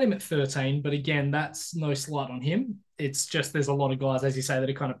 Look, I had him at 13, but again, that's no slight on him. It's just there's a lot of guys, as you say, that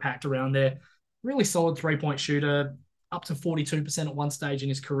are kind of packed around there. Really solid three-point shooter, up to 42% at one stage in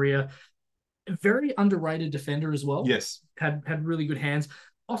his career. A very underrated defender as well. Yes. Had really good hands.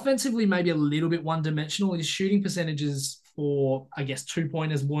 Offensively, maybe a little bit one-dimensional. His shooting percentages for, I guess,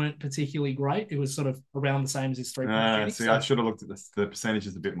 two-pointers weren't particularly great. It was sort of around the same as his three-point shooting. I should have looked at the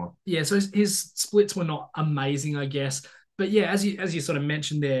percentages a bit more. Yeah, so his splits were not amazing, I guess. But yeah, as you sort of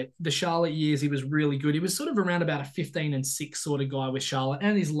mentioned there, the Charlotte years, he was really good. He was sort of around about a 15-6 sort of guy with Charlotte,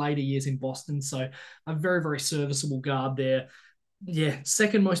 and his later years in Boston. So a very, very serviceable guard there. Yeah,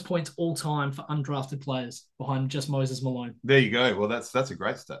 second most points all time for undrafted players behind just Moses Malone. There you go. Well, that's a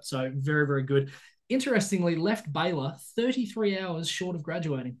great stat. So very, very good. Interestingly, left Baylor 33 hours short of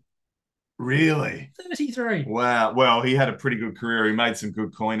graduating. Really? 33. Wow. Well, he had a pretty good career. He made some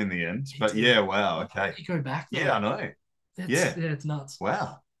good coin in the end. But yeah, wow. Okay. You go back. Yeah, I know. It's nuts.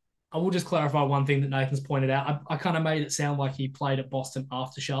 Wow. I will just clarify one thing that Nathan's pointed out. I kind of made it sound like he played at Boston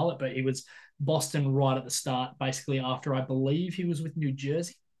after Charlotte, but he was Boston right at the start, basically after I believe he was with New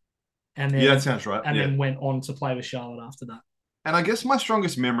Jersey. And then, yeah, that sounds right. And then went on to play with Charlotte after that. And I guess my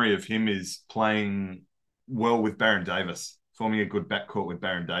strongest memory of him is playing well with Baron Davis, forming a good backcourt with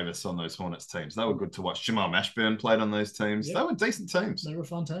Baron Davis on those Hornets teams. They were good to watch. Jamal Mashburn played on those teams. Yep. They were decent teams. They were a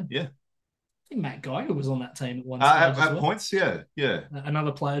fun team. Yeah. I think Matt Geiger was on that team at one stage at points, yeah.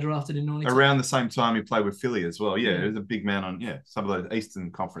 Another player drafted in 92. Around the same time he played with Philly as well. Yeah, he was a big man on, some of those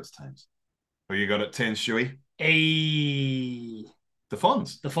Eastern Conference teams. Who you got at 10, Shuey? The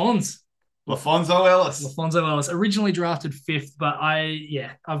Fonz. LaFonso Ellis. Originally drafted 5th, but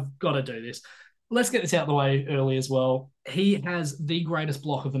I've got to do this. Let's get this out of the way early as well. He has the greatest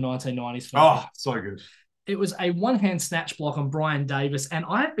block of the 1990s. Oh, so good. It was a one-hand snatch block on Brian Davis, and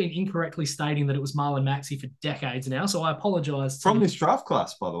I have been incorrectly stating that it was Marlon Maxey for decades now, so I apologize. From this draft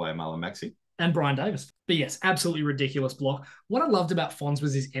class, by the way, Marlon Maxey. And Brian Davis. But yes, absolutely ridiculous block. What I loved about Fonz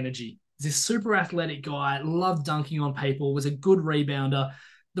was his energy. He's this super athletic guy, loved dunking on people, was a good rebounder.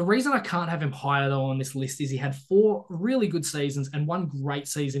 The reason I can't have him higher, though, on this list is he had 4 really good seasons and one great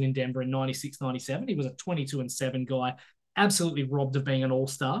season in Denver in 96-97. He was a 22-7 guy, absolutely robbed of being an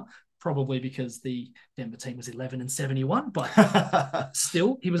all-star. Probably because the Denver team was 11-71, but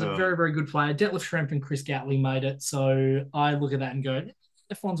still, he was a very, very good player. Detlef Schrempf and Chris Gatling made it, so I look at that and go,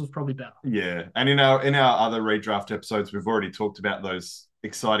 Fonz was probably better. Yeah, and in our other redraft episodes, we've already talked about those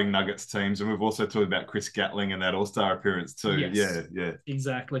exciting Nuggets teams, and we've also talked about Chris Gatling and that All-Star appearance too. Yes, yeah,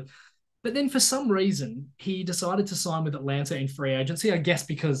 exactly. But then for some reason, he decided to sign with Atlanta in free agency. I guess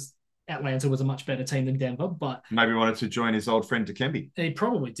because Atlanta was a much better team than Denver, but maybe wanted to join his old friend Dikembe. He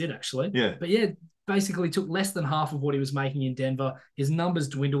probably did, actually. Yeah. But yeah, basically took less than half of what he was making in Denver. His numbers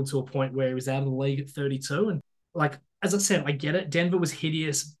dwindled to a point where he was out of the league at 32. And as I said, I get it. Denver was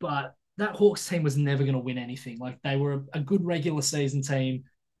hideous, but that Hawks team was never going to win anything. Like, they were a good regular season team.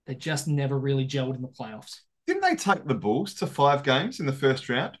 They just never really gelled in the playoffs. Didn't they take the Bulls to 5 games in the first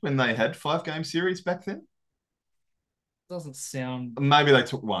round when they had 5-game series back then? Doesn't sound. Maybe they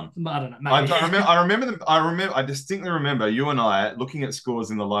took 1. I don't know. Maybe. I distinctly remember you and I looking at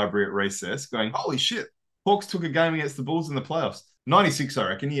scores in the library at recess, going, "Holy shit! Hawks took a game against the Bulls in the playoffs. 96, I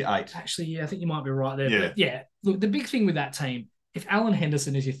reckon, year 8." Actually, yeah, I think you might be right there. Yeah. But yeah, look, the big thing with that team, if Alan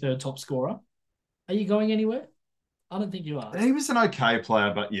Henderson is your third top scorer, are you going anywhere? I don't think you are. He was an okay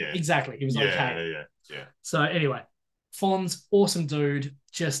player, but yeah, Exactly, he was okay. Yeah. So anyway, Fonz, awesome dude.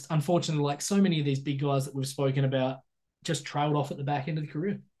 Just unfortunately, like so many of these big guys that we've spoken about, just trailed off at the back end of the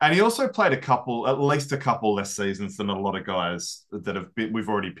career. And he also played at least a couple less seasons than a lot of guys that we've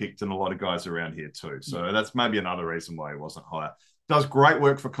already picked, and a lot of guys around here too. So that's maybe another reason why he wasn't higher. Does great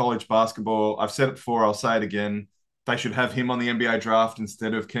work for college basketball. I've said it before, I'll say it again. They should have him on the NBA draft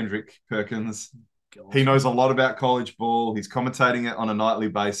instead of Kendrick Perkins. God. He knows a lot about college ball. He's commentating it on a nightly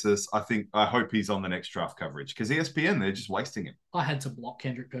basis. I hope he's on the next draft coverage, because ESPN, they're just wasting him. I had to block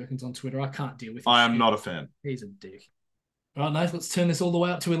Kendrick Perkins on Twitter. I can't deal with him. I am not a fan. He's a dick. All right, Nath, let's turn this all the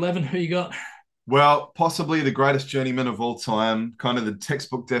way up to 11. Who you got? Well, possibly the greatest journeyman of all time, kind of the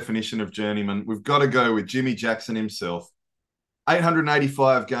textbook definition of journeyman. We've got to go with Jimmy Jackson himself.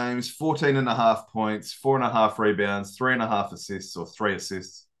 885 games, 14.5 points, 4.5 rebounds, 3.5 assists or 3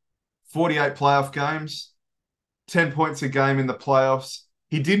 assists, 48 playoff games, 10 points a game in the playoffs.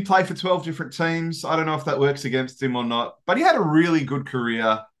 He did play for 12 different teams. I don't know if that works against him or not, but he had a really good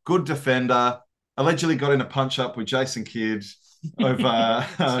career, good defender, allegedly got in a punch-up with Jason Kidd over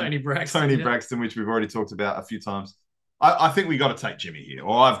Tony Braxton, which we've already talked about a few times. I think we got to take Jimmy here,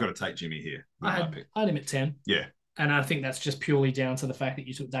 or I've got to take Jimmy here. I had him at 10. Yeah. And I think that's just purely down to the fact that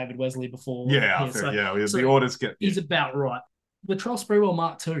you took David Wesley before. Yeah, the orders get... He's about right. Latrell Sprewell,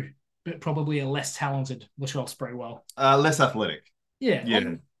 Mark II, but probably a less talented Latrell Sprewell. Less athletic.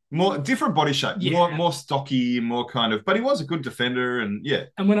 Yeah. More different body shape, Yeah. more stocky, more kind of, but he was a good defender, and yeah.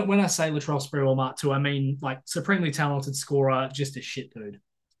 And when I say Latrell Sprewell, Mark II, I mean like supremely talented scorer, just a shit dude.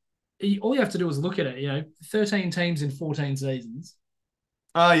 All you have to do is look at it, 13 teams in 14 seasons.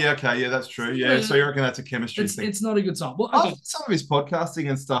 Oh, yeah, okay. Yeah, that's true. Yeah, so you reckon that's a chemistry thing? It's not a good sign. Well, okay. Some of his podcasting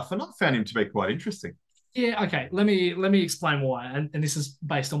and stuff, and I found him to be quite interesting. Yeah, okay. Let me explain why. And this is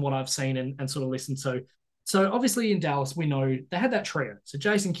based on what I've seen and sort of listened to. So obviously in Dallas, we know they had that trio. So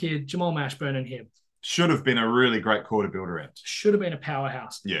Jason Kidd, Jamal Mashburn, and him. Should have been a really great core to build around. Should have been a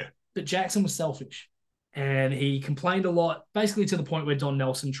powerhouse. Yeah. But Jackson was selfish. And he complained a lot, basically to the point where Don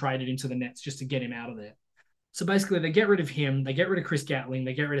Nelson traded him to the Nets just to get him out of there. So basically, they get rid of him, they get rid of Chris Gatling,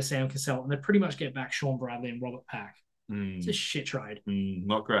 they get rid of Sam Cassell, and they pretty much get back Sean Bradley and Robert Pack. It's a shit trade.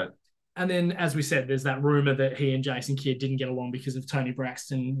 Not great. And then, as we said, there's that rumor that he and Jason Kidd didn't get along because of Tony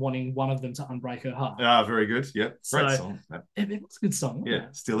Braxton wanting one of them to unbreak her heart. Ah, very good. Yeah, great song. It was a good song. Yeah,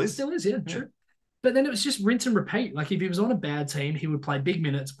 still is. Yeah, true. But then it was just rinse and repeat. Like, if he was on a bad team, he would play big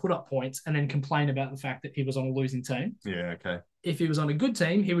minutes, put up points, and then complain about the fact that he was on a losing team. Yeah, okay. If he was on a good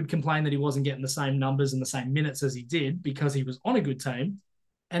team, he would complain that he wasn't getting the same numbers and the same minutes as he did because he was on a good team.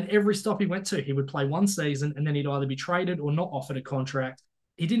 And every stop he went to, he would play one season and then he'd either be traded or not offered a contract.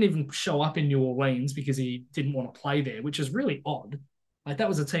 He didn't even show up in New Orleans because he didn't want to play there, which is really odd. Like, that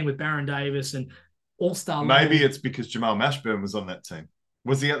was a team with Baron Davis and all-star Maybe level. it's because Jamal Mashburn was on that team.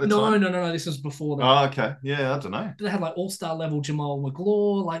 Was he at the time? No. This was before that. Oh, okay. Yeah, I don't know. They had like all-star level Jamal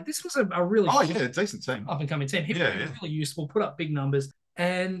McGlaw. Like, this was a really decent team. Up-and-coming team. He was really useful, put up big numbers.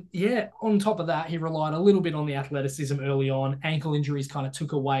 And yeah, on top of that, he relied a little bit on the athleticism early on. Ankle injuries kind of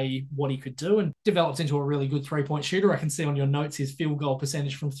took away what he could do and developed into a really good three-point shooter. I can see on your notes his field goal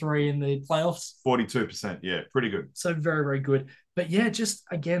percentage from 3 in the playoffs. 42%. Yeah, pretty good. So very, very good. But yeah, just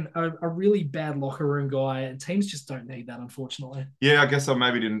again, a really bad locker room guy. And teams just don't need that, unfortunately. Yeah, I guess I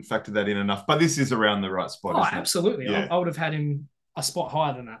maybe didn't factor that in enough. But this is around the right spot. Oh, absolutely. Yeah. I would have had him a spot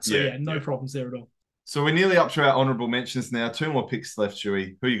higher than that. So yeah, no problems there at all. So we're nearly up to our honourable mentions now. 2 more picks left,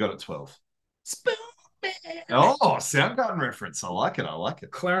 Shuey. Who you got at 12? Spoonman. Oh, Soundgarden reference. I like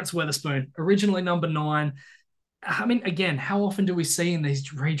it. Clarence Weatherspoon, originally number 9. I mean, again, how often do we see in these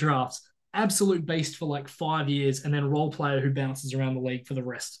redrafts? Absolute beast for like 5 years and then role player who bounces around the league for the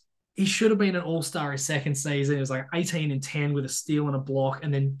rest. He should have been an all-star his second season. It was like 18 and 10 with a steal and a block,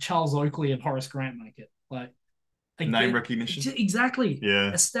 and then Charles Oakley and Horace Grant make it. Like, again, name recognition. Exactly.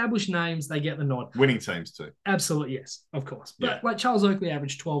 Yeah. Established names, they get the nod. Winning teams too. Absolutely, yes, of course. But like Charles Oakley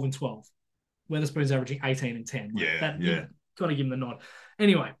averaged 12 and 12. Weatherspoon's averaging 18 and 10. Got to give him the nod.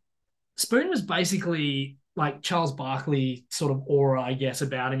 Anyway, Spoon was basically like Charles Barkley sort of aura, I guess,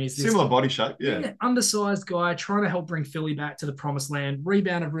 about him. Is this Similar body shape, yeah. Undersized guy trying to help bring Philly back to the promised land.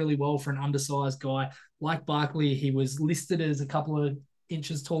 Rebounded really well for an undersized guy. Like Barkley, he was listed as a couple of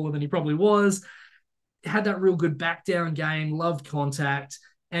inches taller than he probably was. Had that real good back down game, loved contact.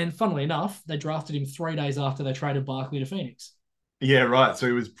 And funnily enough, they drafted him 3 days after they traded Barkley to Phoenix. Yeah, right. So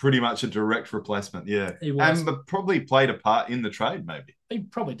he was pretty much a direct replacement. Yeah. He was. And probably played a part in the trade, maybe. He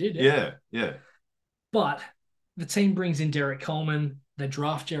probably did. Yeah. But the team brings in Derek Coleman. They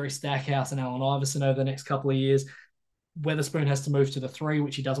draft Jerry Stackhouse and Allen Iverson over the next couple of years. Weatherspoon has to move to the 3,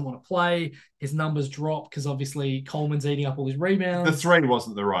 which he doesn't want to play. His numbers drop because obviously Coleman's eating up all his rebounds. The 3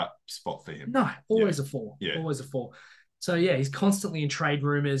 wasn't the right spot for him. No, always a 4. Yeah. Always a 4. So, yeah, he's constantly in trade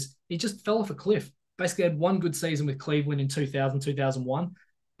rumors. He just fell off a cliff. Basically had one good season with Cleveland in 2000, 2001,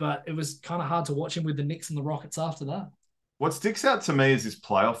 but it was kind of hard to watch him with the Knicks and the Rockets after that. What sticks out to me is his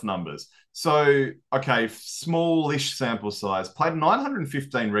playoff numbers. So, okay, smallish sample size. Played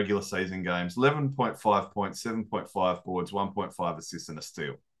 915 regular season games, 11.5 points, 7.5 boards, 1.5 assists, and a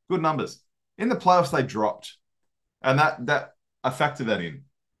steal. Good numbers. In the playoffs, they dropped. And that I factor that in.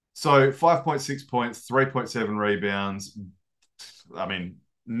 So 5.6 points, 3.7 rebounds. I mean,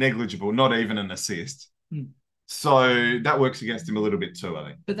 negligible, not even an assist. So that works against him a little bit too, I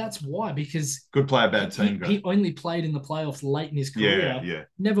think. But that's why, because good player, bad team. He only played in the playoffs late in his career. Yeah.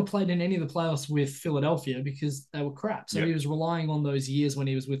 Never played in any of the playoffs with Philadelphia because they were crap. So he was relying on those years when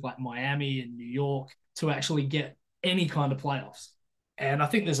he was with like Miami and New York to actually get any kind of playoffs. And I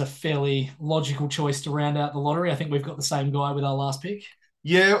think there's a fairly logical choice to round out the lottery. I think we've got the same guy with our last pick.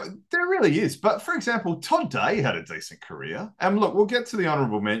 Yeah, there really is. But for example, Todd Day had a decent career. And look, we'll get to the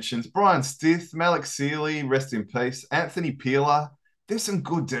honourable mentions. Brian Stith, Malik Sealy, rest in peace. Anthony Peeler. There's some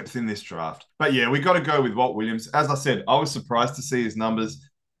good depth in this draft. But yeah, we got to go with Walt Williams. As I said, I was surprised to see his numbers.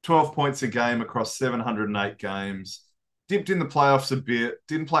 12 points a game across 708 games. Dipped in the playoffs a bit.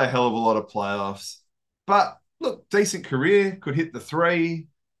 Didn't play a hell of a lot of playoffs. But look, decent career. Could hit the 3.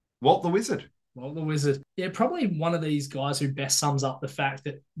 Walt the Wizard. Well, the Wizard. Yeah, probably one of these guys who best sums up the fact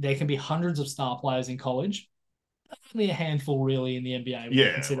that there can be hundreds of star players in college. Only a handful really in the NBA. When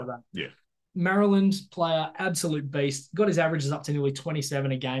you consider that. Yeah. Maryland player, absolute beast. Got his averages up to nearly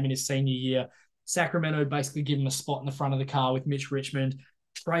 27 a game in his senior year. Sacramento basically gave him a spot in the front of the car with Mitch Richmond.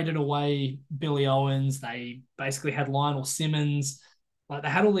 Traded away Billy Owens. They basically had Lionel Simmons. Like they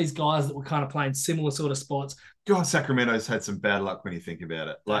had all these guys that were kind of playing similar sort of spots. God, Sacramento's had some bad luck when you think about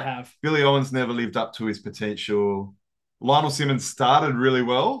it. Like, they have. Billy Owens never lived up to his potential. Lionel Simmons started really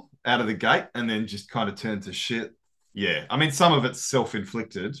well out of the gate and then just kind of turned to shit. Yeah. I mean, some of it's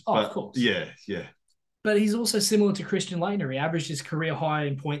self-inflicted. Oh, but of course. Yeah. But he's also similar to Christian Laettner. He averaged his career high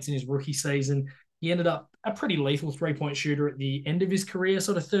in points in his rookie season. He ended up a pretty lethal three-point shooter at the end of his career,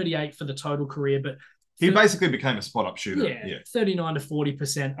 sort of 38 for the total career, but he basically became a spot-up shooter. Yeah, 39 to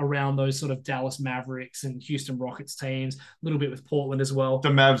 40% around those sort of Dallas Mavericks and Houston Rockets teams, a little bit with Portland as well. The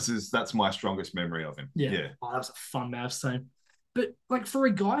Mavs that's my strongest memory of him. Yeah. Oh, that was a fun Mavs team. But like for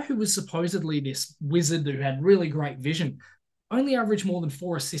a guy who was supposedly this wizard who had really great vision, only averaged more than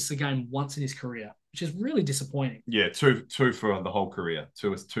 4 assists a game once in his career, which is really disappointing. Yeah, two for the whole career.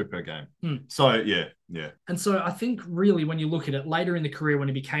 Two per game. So, yeah. And so I think really when you look at it, later in the career when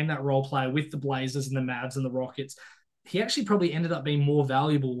he became that role player with the Blazers and the Mavs and the Rockets, he actually probably ended up being more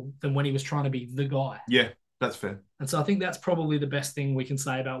valuable than when he was trying to be the guy. Yeah, that's fair. And so I think that's probably the best thing we can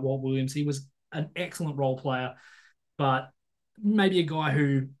say about Walt Williams. He was an excellent role player, but maybe a guy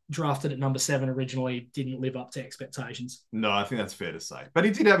who drafted at number 7 originally didn't live up to expectations. No, I think that's fair to say. But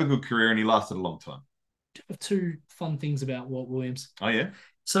he did have a good career and he lasted a long time. I have 2 fun things about Walt Williams. Oh, yeah?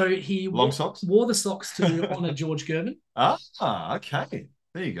 So he socks? wore the socks to honour George Gervin. Okay.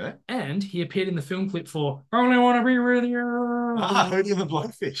 There you go. And he appeared in the film clip for Only Want to Be With You. Hootie and the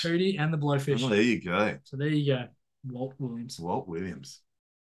Blowfish. Hootie and the Blowfish. Oh, there you go. So there you go. Walt Williams.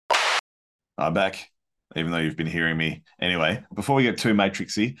 I'm back, even though you've been hearing me. Anyway, before we get too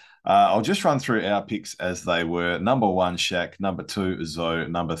matrixy, I'll just run through our picks as they were. Number 1, Shaq. Number 2, Zoe.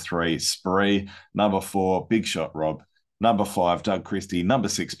 Number 3, Spree. Number 4, Big Shot Rob. Number 5, Doug Christie. Number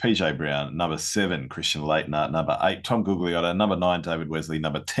 6, PJ Brown. Number 7, Christian Laettner. Number 8, Tom Gugliotta. Number 9, David Wesley.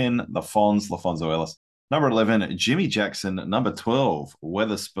 Number 10, the Fonz, LaFonso Ellis. Number 11, Jimmy Jackson. Number 12,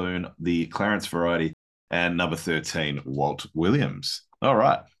 Weatherspoon, the Clarence variety. And number 13, Walt Williams. All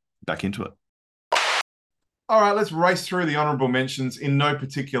right, back into it. All right, let's race through the honourable mentions in no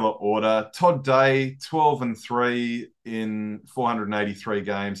particular order. Todd Day, 12-3 in 483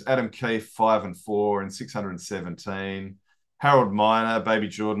 games. Adam Keefe, 5-4 in 617. Harold Miner, Baby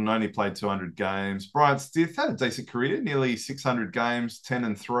Jordan, only played 200 games. Bryant Stith had a decent career, nearly 600 games,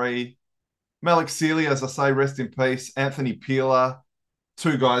 10-3. Malik Sealy, as I say, rest in peace. Anthony Peeler,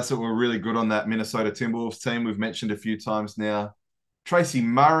 two guys that were really good on that Minnesota Timberwolves team we've mentioned a few times now. Tracy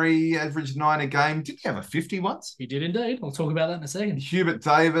Murray averaged 9 a game. Did he have a 50 once? He did indeed. I'll talk about that in a second. Hubert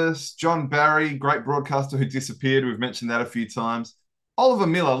Davis, John Barry, great broadcaster who disappeared. We've mentioned that a few times. Oliver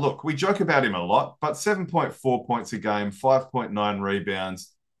Miller, look, we joke about him a lot, but 7.4 points a game, 5.9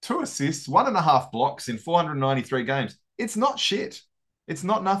 rebounds, 2 assists, 1.5 blocks in 493 games. It's not shit. It's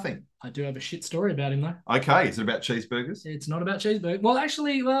not nothing. I do have a shit story about him, though. Okay, is it about cheeseburgers? It's not about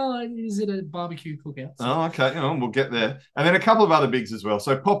cheeseburger. Is it a barbecue cookout? So. Oh, okay. We'll get there. And then a couple of other bigs as well.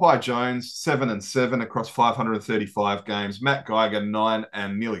 So Popeye Jones, 7 and 7 across 535 games. Matt Geiger, 9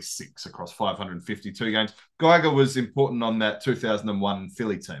 and nearly 6 across 552 games. Geiger was important on that 2001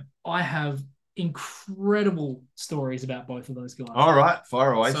 Philly team. I have incredible stories about both of those guys. All right,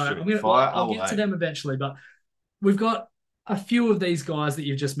 fire away. So Fire I'll away. get to them eventually, but we've got a few of these guys that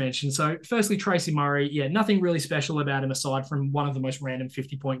you've just mentioned. So firstly, Tracy Murray, nothing really special about him aside from one of the most random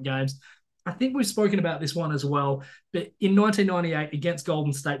 50-point games. I think we've spoken about this one as well, but in 1998 against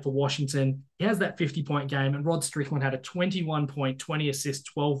Golden State for Washington, he has that 50-point game, and Rod Strickland had a 21-point, 20 assist,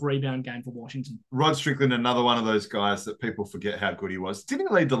 12 rebound game for Washington. Rod Strickland, another one of those guys that people forget how good he was. Didn't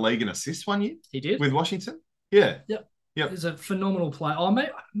he lead the league in assists one year? He did. With Washington? Yeah. Yep. Yep. He's a phenomenal player. Oh,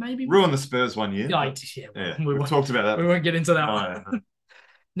 maybe ruined the Spurs one year. We've talked about that. We won't get into that one. No.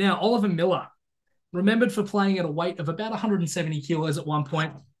 Now, Oliver Miller, remembered for playing at a weight of about 170 kilos at one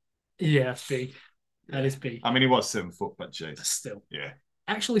point. Yeah, it's big. That is big. I mean, he was 7 foot, but geez. Still. Yeah.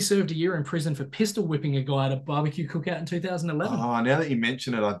 Actually served a year in prison for pistol whipping a guy at a barbecue cookout in 2011. Oh, now that you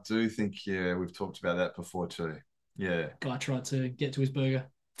mention it, I do think, we've talked about that before too. Yeah. Guy tried to get to his burger.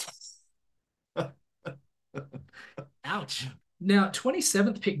 Ouch. Now,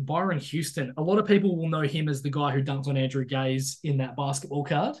 27th pick Byron Houston. A lot of people will know him as the guy who dunked on Andrew Gaze in that basketball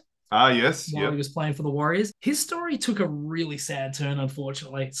card. Ah, yes. While he was playing for the Warriors. His story took a really sad turn,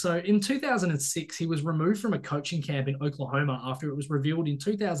 unfortunately. So in 2006, he was removed from a coaching camp in Oklahoma after it was revealed in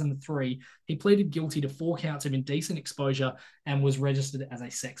 2003 he pleaded guilty to 4 counts of indecent exposure and was registered as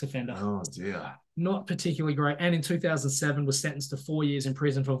a sex offender. Oh, dear. Not particularly great. And in 2007 was sentenced to 4 years in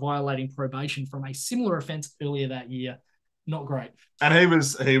prison for violating probation from a similar offense earlier that year. Not great. And he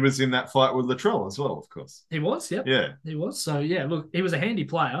was in that fight with Latrell as well, of course. He was, yep. Yeah. He was. So, look, he was a handy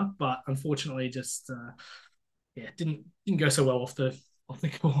player, but unfortunately just, didn't go so well off the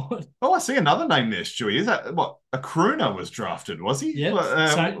court. Oh, I see another name there, Stewie. Is that, what, a crooner was drafted, was he? Yeah.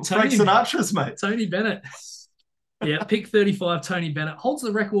 Frank Sinatra's mate. Tony Bennett. Yeah, pick 35, Tony Bennett. Holds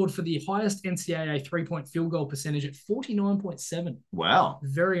the record for the highest NCAA three-point field goal percentage at 49.7. Wow.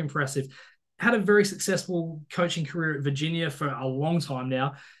 Very impressive. Had a very successful coaching career at Virginia for a long time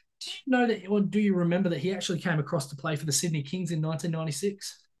now. Do you know that, or do you remember that he actually came across to play for the Sydney Kings in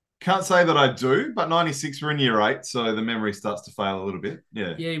 1996? Can't say that I do, but 96 we're in year 8, so the memory starts to fail a little bit.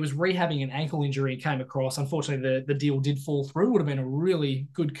 Yeah. Yeah, he was rehabbing an ankle injury and came across. Unfortunately, the deal did fall through. Would have been a really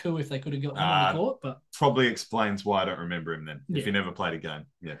good coup if they could have got him on the court, but probably explains why I don't remember him then. If he never played a game.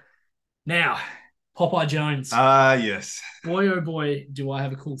 Yeah. Now, Popeye Jones. Yes. Boy, oh boy, do I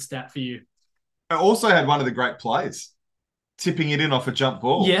have a cool stat for you. I also had one of the great plays, tipping it in off a jump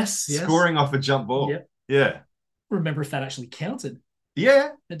ball. Yes. Scoring off a jump ball. Yep. Yeah. Remember if that actually counted? Yeah.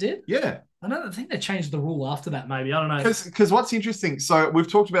 It did? Yeah. I think they changed the rule after that, maybe. I don't know. Because what's interesting, so we've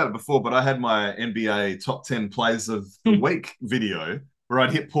talked about it before, but I had my NBA top 10 plays of the week video where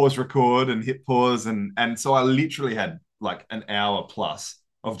I'd hit pause record and hit pause. And so I literally had like an hour plus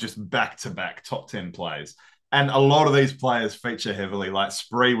of just back-to-back top 10 plays. And a lot of these players feature heavily. Like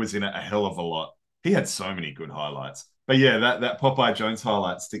Spree was in it a hell of a lot. He had so many good highlights. But yeah, that Popeye Jones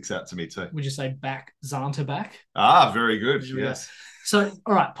highlight sticks out to me too. Would you say back, Zanta back? Very good. Yes. So,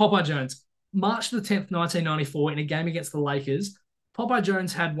 all right, Popeye Jones. March the 10th, 1994, in a game against the Lakers, Popeye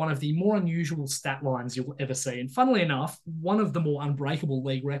Jones had one of the more unusual stat lines you'll ever see. And funnily enough, one of the more unbreakable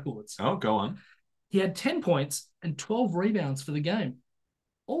league records. Oh, go on. He had 10 points and 12 rebounds for the game.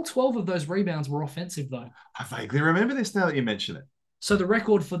 All 12 of those rebounds were offensive, though. I vaguely remember this now that you mention it. So the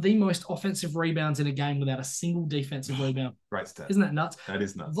record for the most offensive rebounds in a game without a single defensive rebound. Great stat. Isn't that nuts? That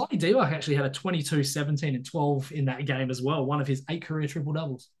is nuts. Vlade Divac actually had a 22, 17, and 12 in that game as well. One of his 8 career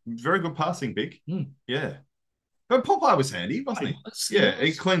triple-doubles. Very good passing, Big. Yeah. But Popeye was handy, wasn't he?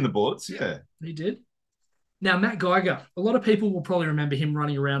 He cleaned the boards. Yeah. He did. Now, Matt Geiger. A lot of people will probably remember him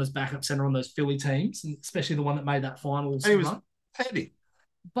running around as backup center on those Philly teams, and especially the one that made that finals and he was run. handy.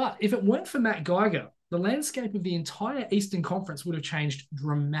 But if it weren't for Matt Geiger, the landscape of the entire Eastern Conference would have changed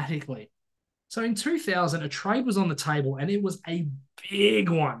dramatically. So in 2000, a trade was on the table, and it was a big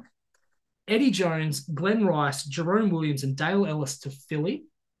one. Eddie Jones, Glenn Rice, Jerome Williams, and Dale Ellis to Philly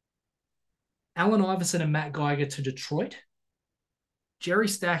Allen Iverson and Matt Geiger to Detroit. Jerry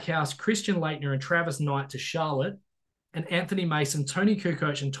Stackhouse, Christian Laettner, and Travis Knight to Charlotte. And Anthony Mason, Tony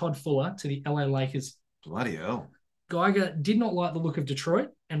Kukoc, and Todd Fuller to the LA Lakers. Bloody hell. Geiger did not like the look of Detroit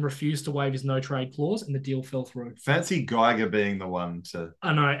and refused to waive his no-trade clause, and the deal fell through. Fancy Geiger being the one to...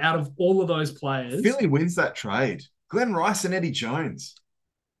 I know, out of all of those players... Philly wins that trade. Glenn Rice and Eddie Jones.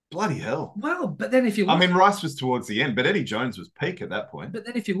 Bloody hell. Well, but then if you look... I mean, Rice was towards the end, but Eddie Jones was peak at that point. But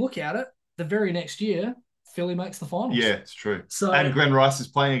then if you look at it, the very next year, Philly makes the finals. Yeah, it's true. So, and Glenn Rice is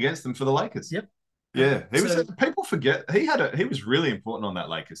playing against them for the Lakers. Yep. Yeah. People forget he was really important on that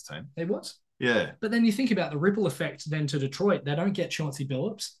Lakers team. He was. Yeah. But then you think about the ripple effect then to Detroit. They don't get Chauncey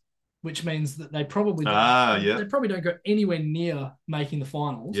Billups, which means that they probably they probably don't go anywhere near making the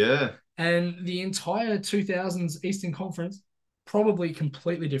finals. Yeah. And the entire 2000s Eastern Conference, probably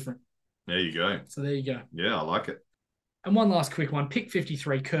completely different. There you go. So there you go. Yeah, I like it. And one last quick one. Pick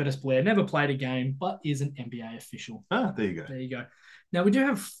 53, Curtis Blair. Never played a game, but is an NBA official. Ah, there you go. There you go. Now, we do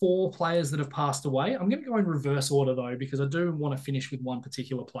have 4 players that have passed away. I'm going to go in reverse order, though, because I do want to finish with one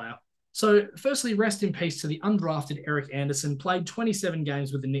particular player. So, firstly, rest in peace to the undrafted Eric Anderson. Played 27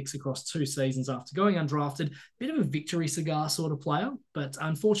 games with the Knicks across 2 seasons after going undrafted. Bit of a victory cigar sort of player, but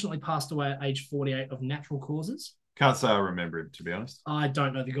unfortunately passed away at age 48 of natural causes. Can't say I remember him, to be honest. I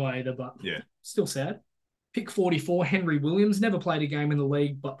don't know the guy either, but yeah, still sad. Pick 44, Henry Williams. Never played a game in the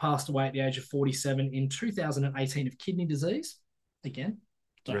league, but passed away at the age of 47 in 2018 of kidney disease. Again.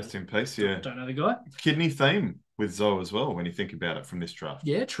 Rest in peace, yeah. Don't know the guy. Kidney theme with Zoe as well, when you think about it from this draft.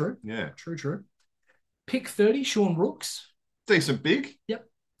 Yeah, true. Yeah. True. Pick 30, Sean Rooks. Decent big. Yep.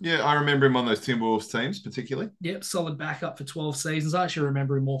 Yeah, I remember him on those Timberwolves teams, particularly. Yep, solid backup for 12 seasons. I actually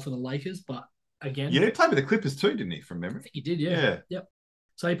remember him more for the Lakers, but again. Yeah, he played with the Clippers too, didn't he, from memory? I think he did, yeah. Yep.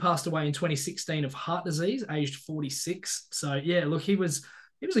 So he passed away in 2016 of heart disease, aged 46. So, yeah, look, he was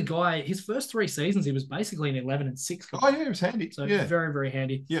a guy, his first 3 seasons, he was basically an 11-6 guy. Oh, yeah, he was handy. So yeah. very, very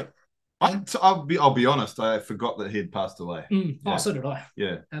handy. Yeah. I'll be honest, I forgot that he'd passed away. Yeah. Oh, so did I.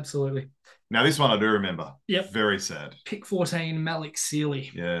 Yeah. Absolutely. Now, this one I do remember. Yep. Very sad. Pick 14, Malik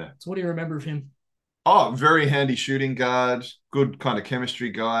Sealy. Yeah. So what do you remember of him? Oh, very handy shooting guard, good kind of chemistry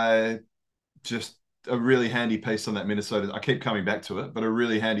guy, just a really handy piece on that Minnesota. I keep coming back to it, but a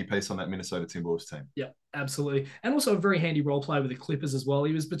really handy piece on that Minnesota Timberwolves team. Yeah, absolutely. And also a very handy role player with the Clippers as well.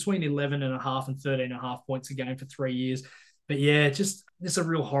 He was between 11.5 and 13.5 points a game for 3 years. But yeah, just it's a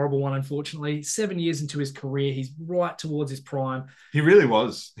real horrible one, unfortunately. 7 years into his career, he's right towards his prime. He really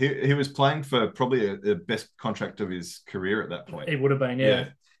was. He was playing for probably the best contract of his career at that point. It would have been, yeah.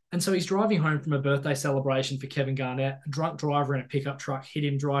 And so he's driving home from a birthday celebration for Kevin Garnett. A drunk driver in a pickup truck hit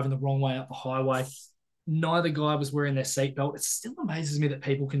him driving the wrong way up the highway. Neither guy was wearing their seatbelt. It still amazes me that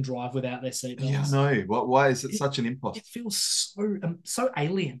people can drive without their seatbelts. Yeah, I know. Why is it such an impost? It feels so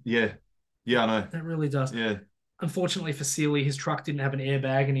alien. Yeah. Yeah, I know. It really does. Yeah. Unfortunately for Sealy, his truck didn't have an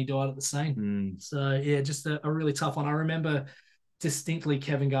airbag and he died at the scene. So, yeah, just a really tough one. I remember distinctly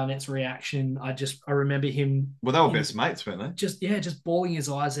Kevin Garnett's reaction. I remember him. Well, they were best mates, weren't they? Just bawling his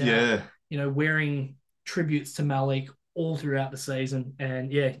eyes out. Yeah. You know, wearing tributes to Malik all throughout the season.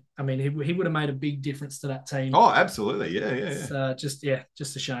 And, yeah, I mean, he would have made a big difference to that team. Oh, absolutely. Yeah. So, just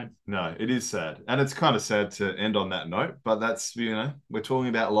a shame. No, it is sad. And it's kind of sad to end on that note, but that's, we're talking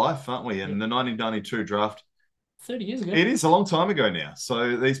about life, aren't we? And the 1992 draft, 30 years ago. It is a long time ago now.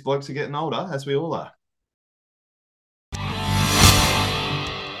 So these blokes are getting older, as we all are.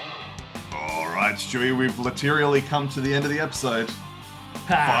 All right, Stewie, we've literally come to the end of the episode.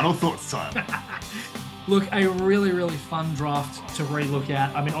 Final thoughts time. Look, a really, really fun draft to relook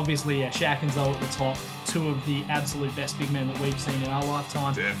at. I mean, obviously, yeah, Shaq and Zoe at the top, 2 of the absolute best big men that we've seen in our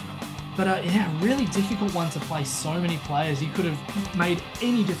lifetime. Definitely. But really difficult one to play so many players. You could have made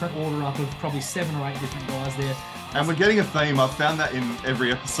any different order up of probably 7 or 8 different guys there. And we're getting a theme. I've found that in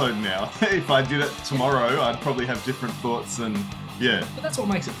every episode now. If I did it tomorrow, I'd probably have different thoughts and yeah. But that's what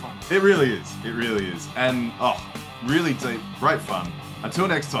makes it fun. It really is. It really is. And really deep, great fun. Until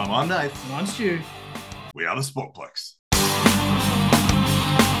next time, I'm Nate. And I'm Stu. We are the Sportplex.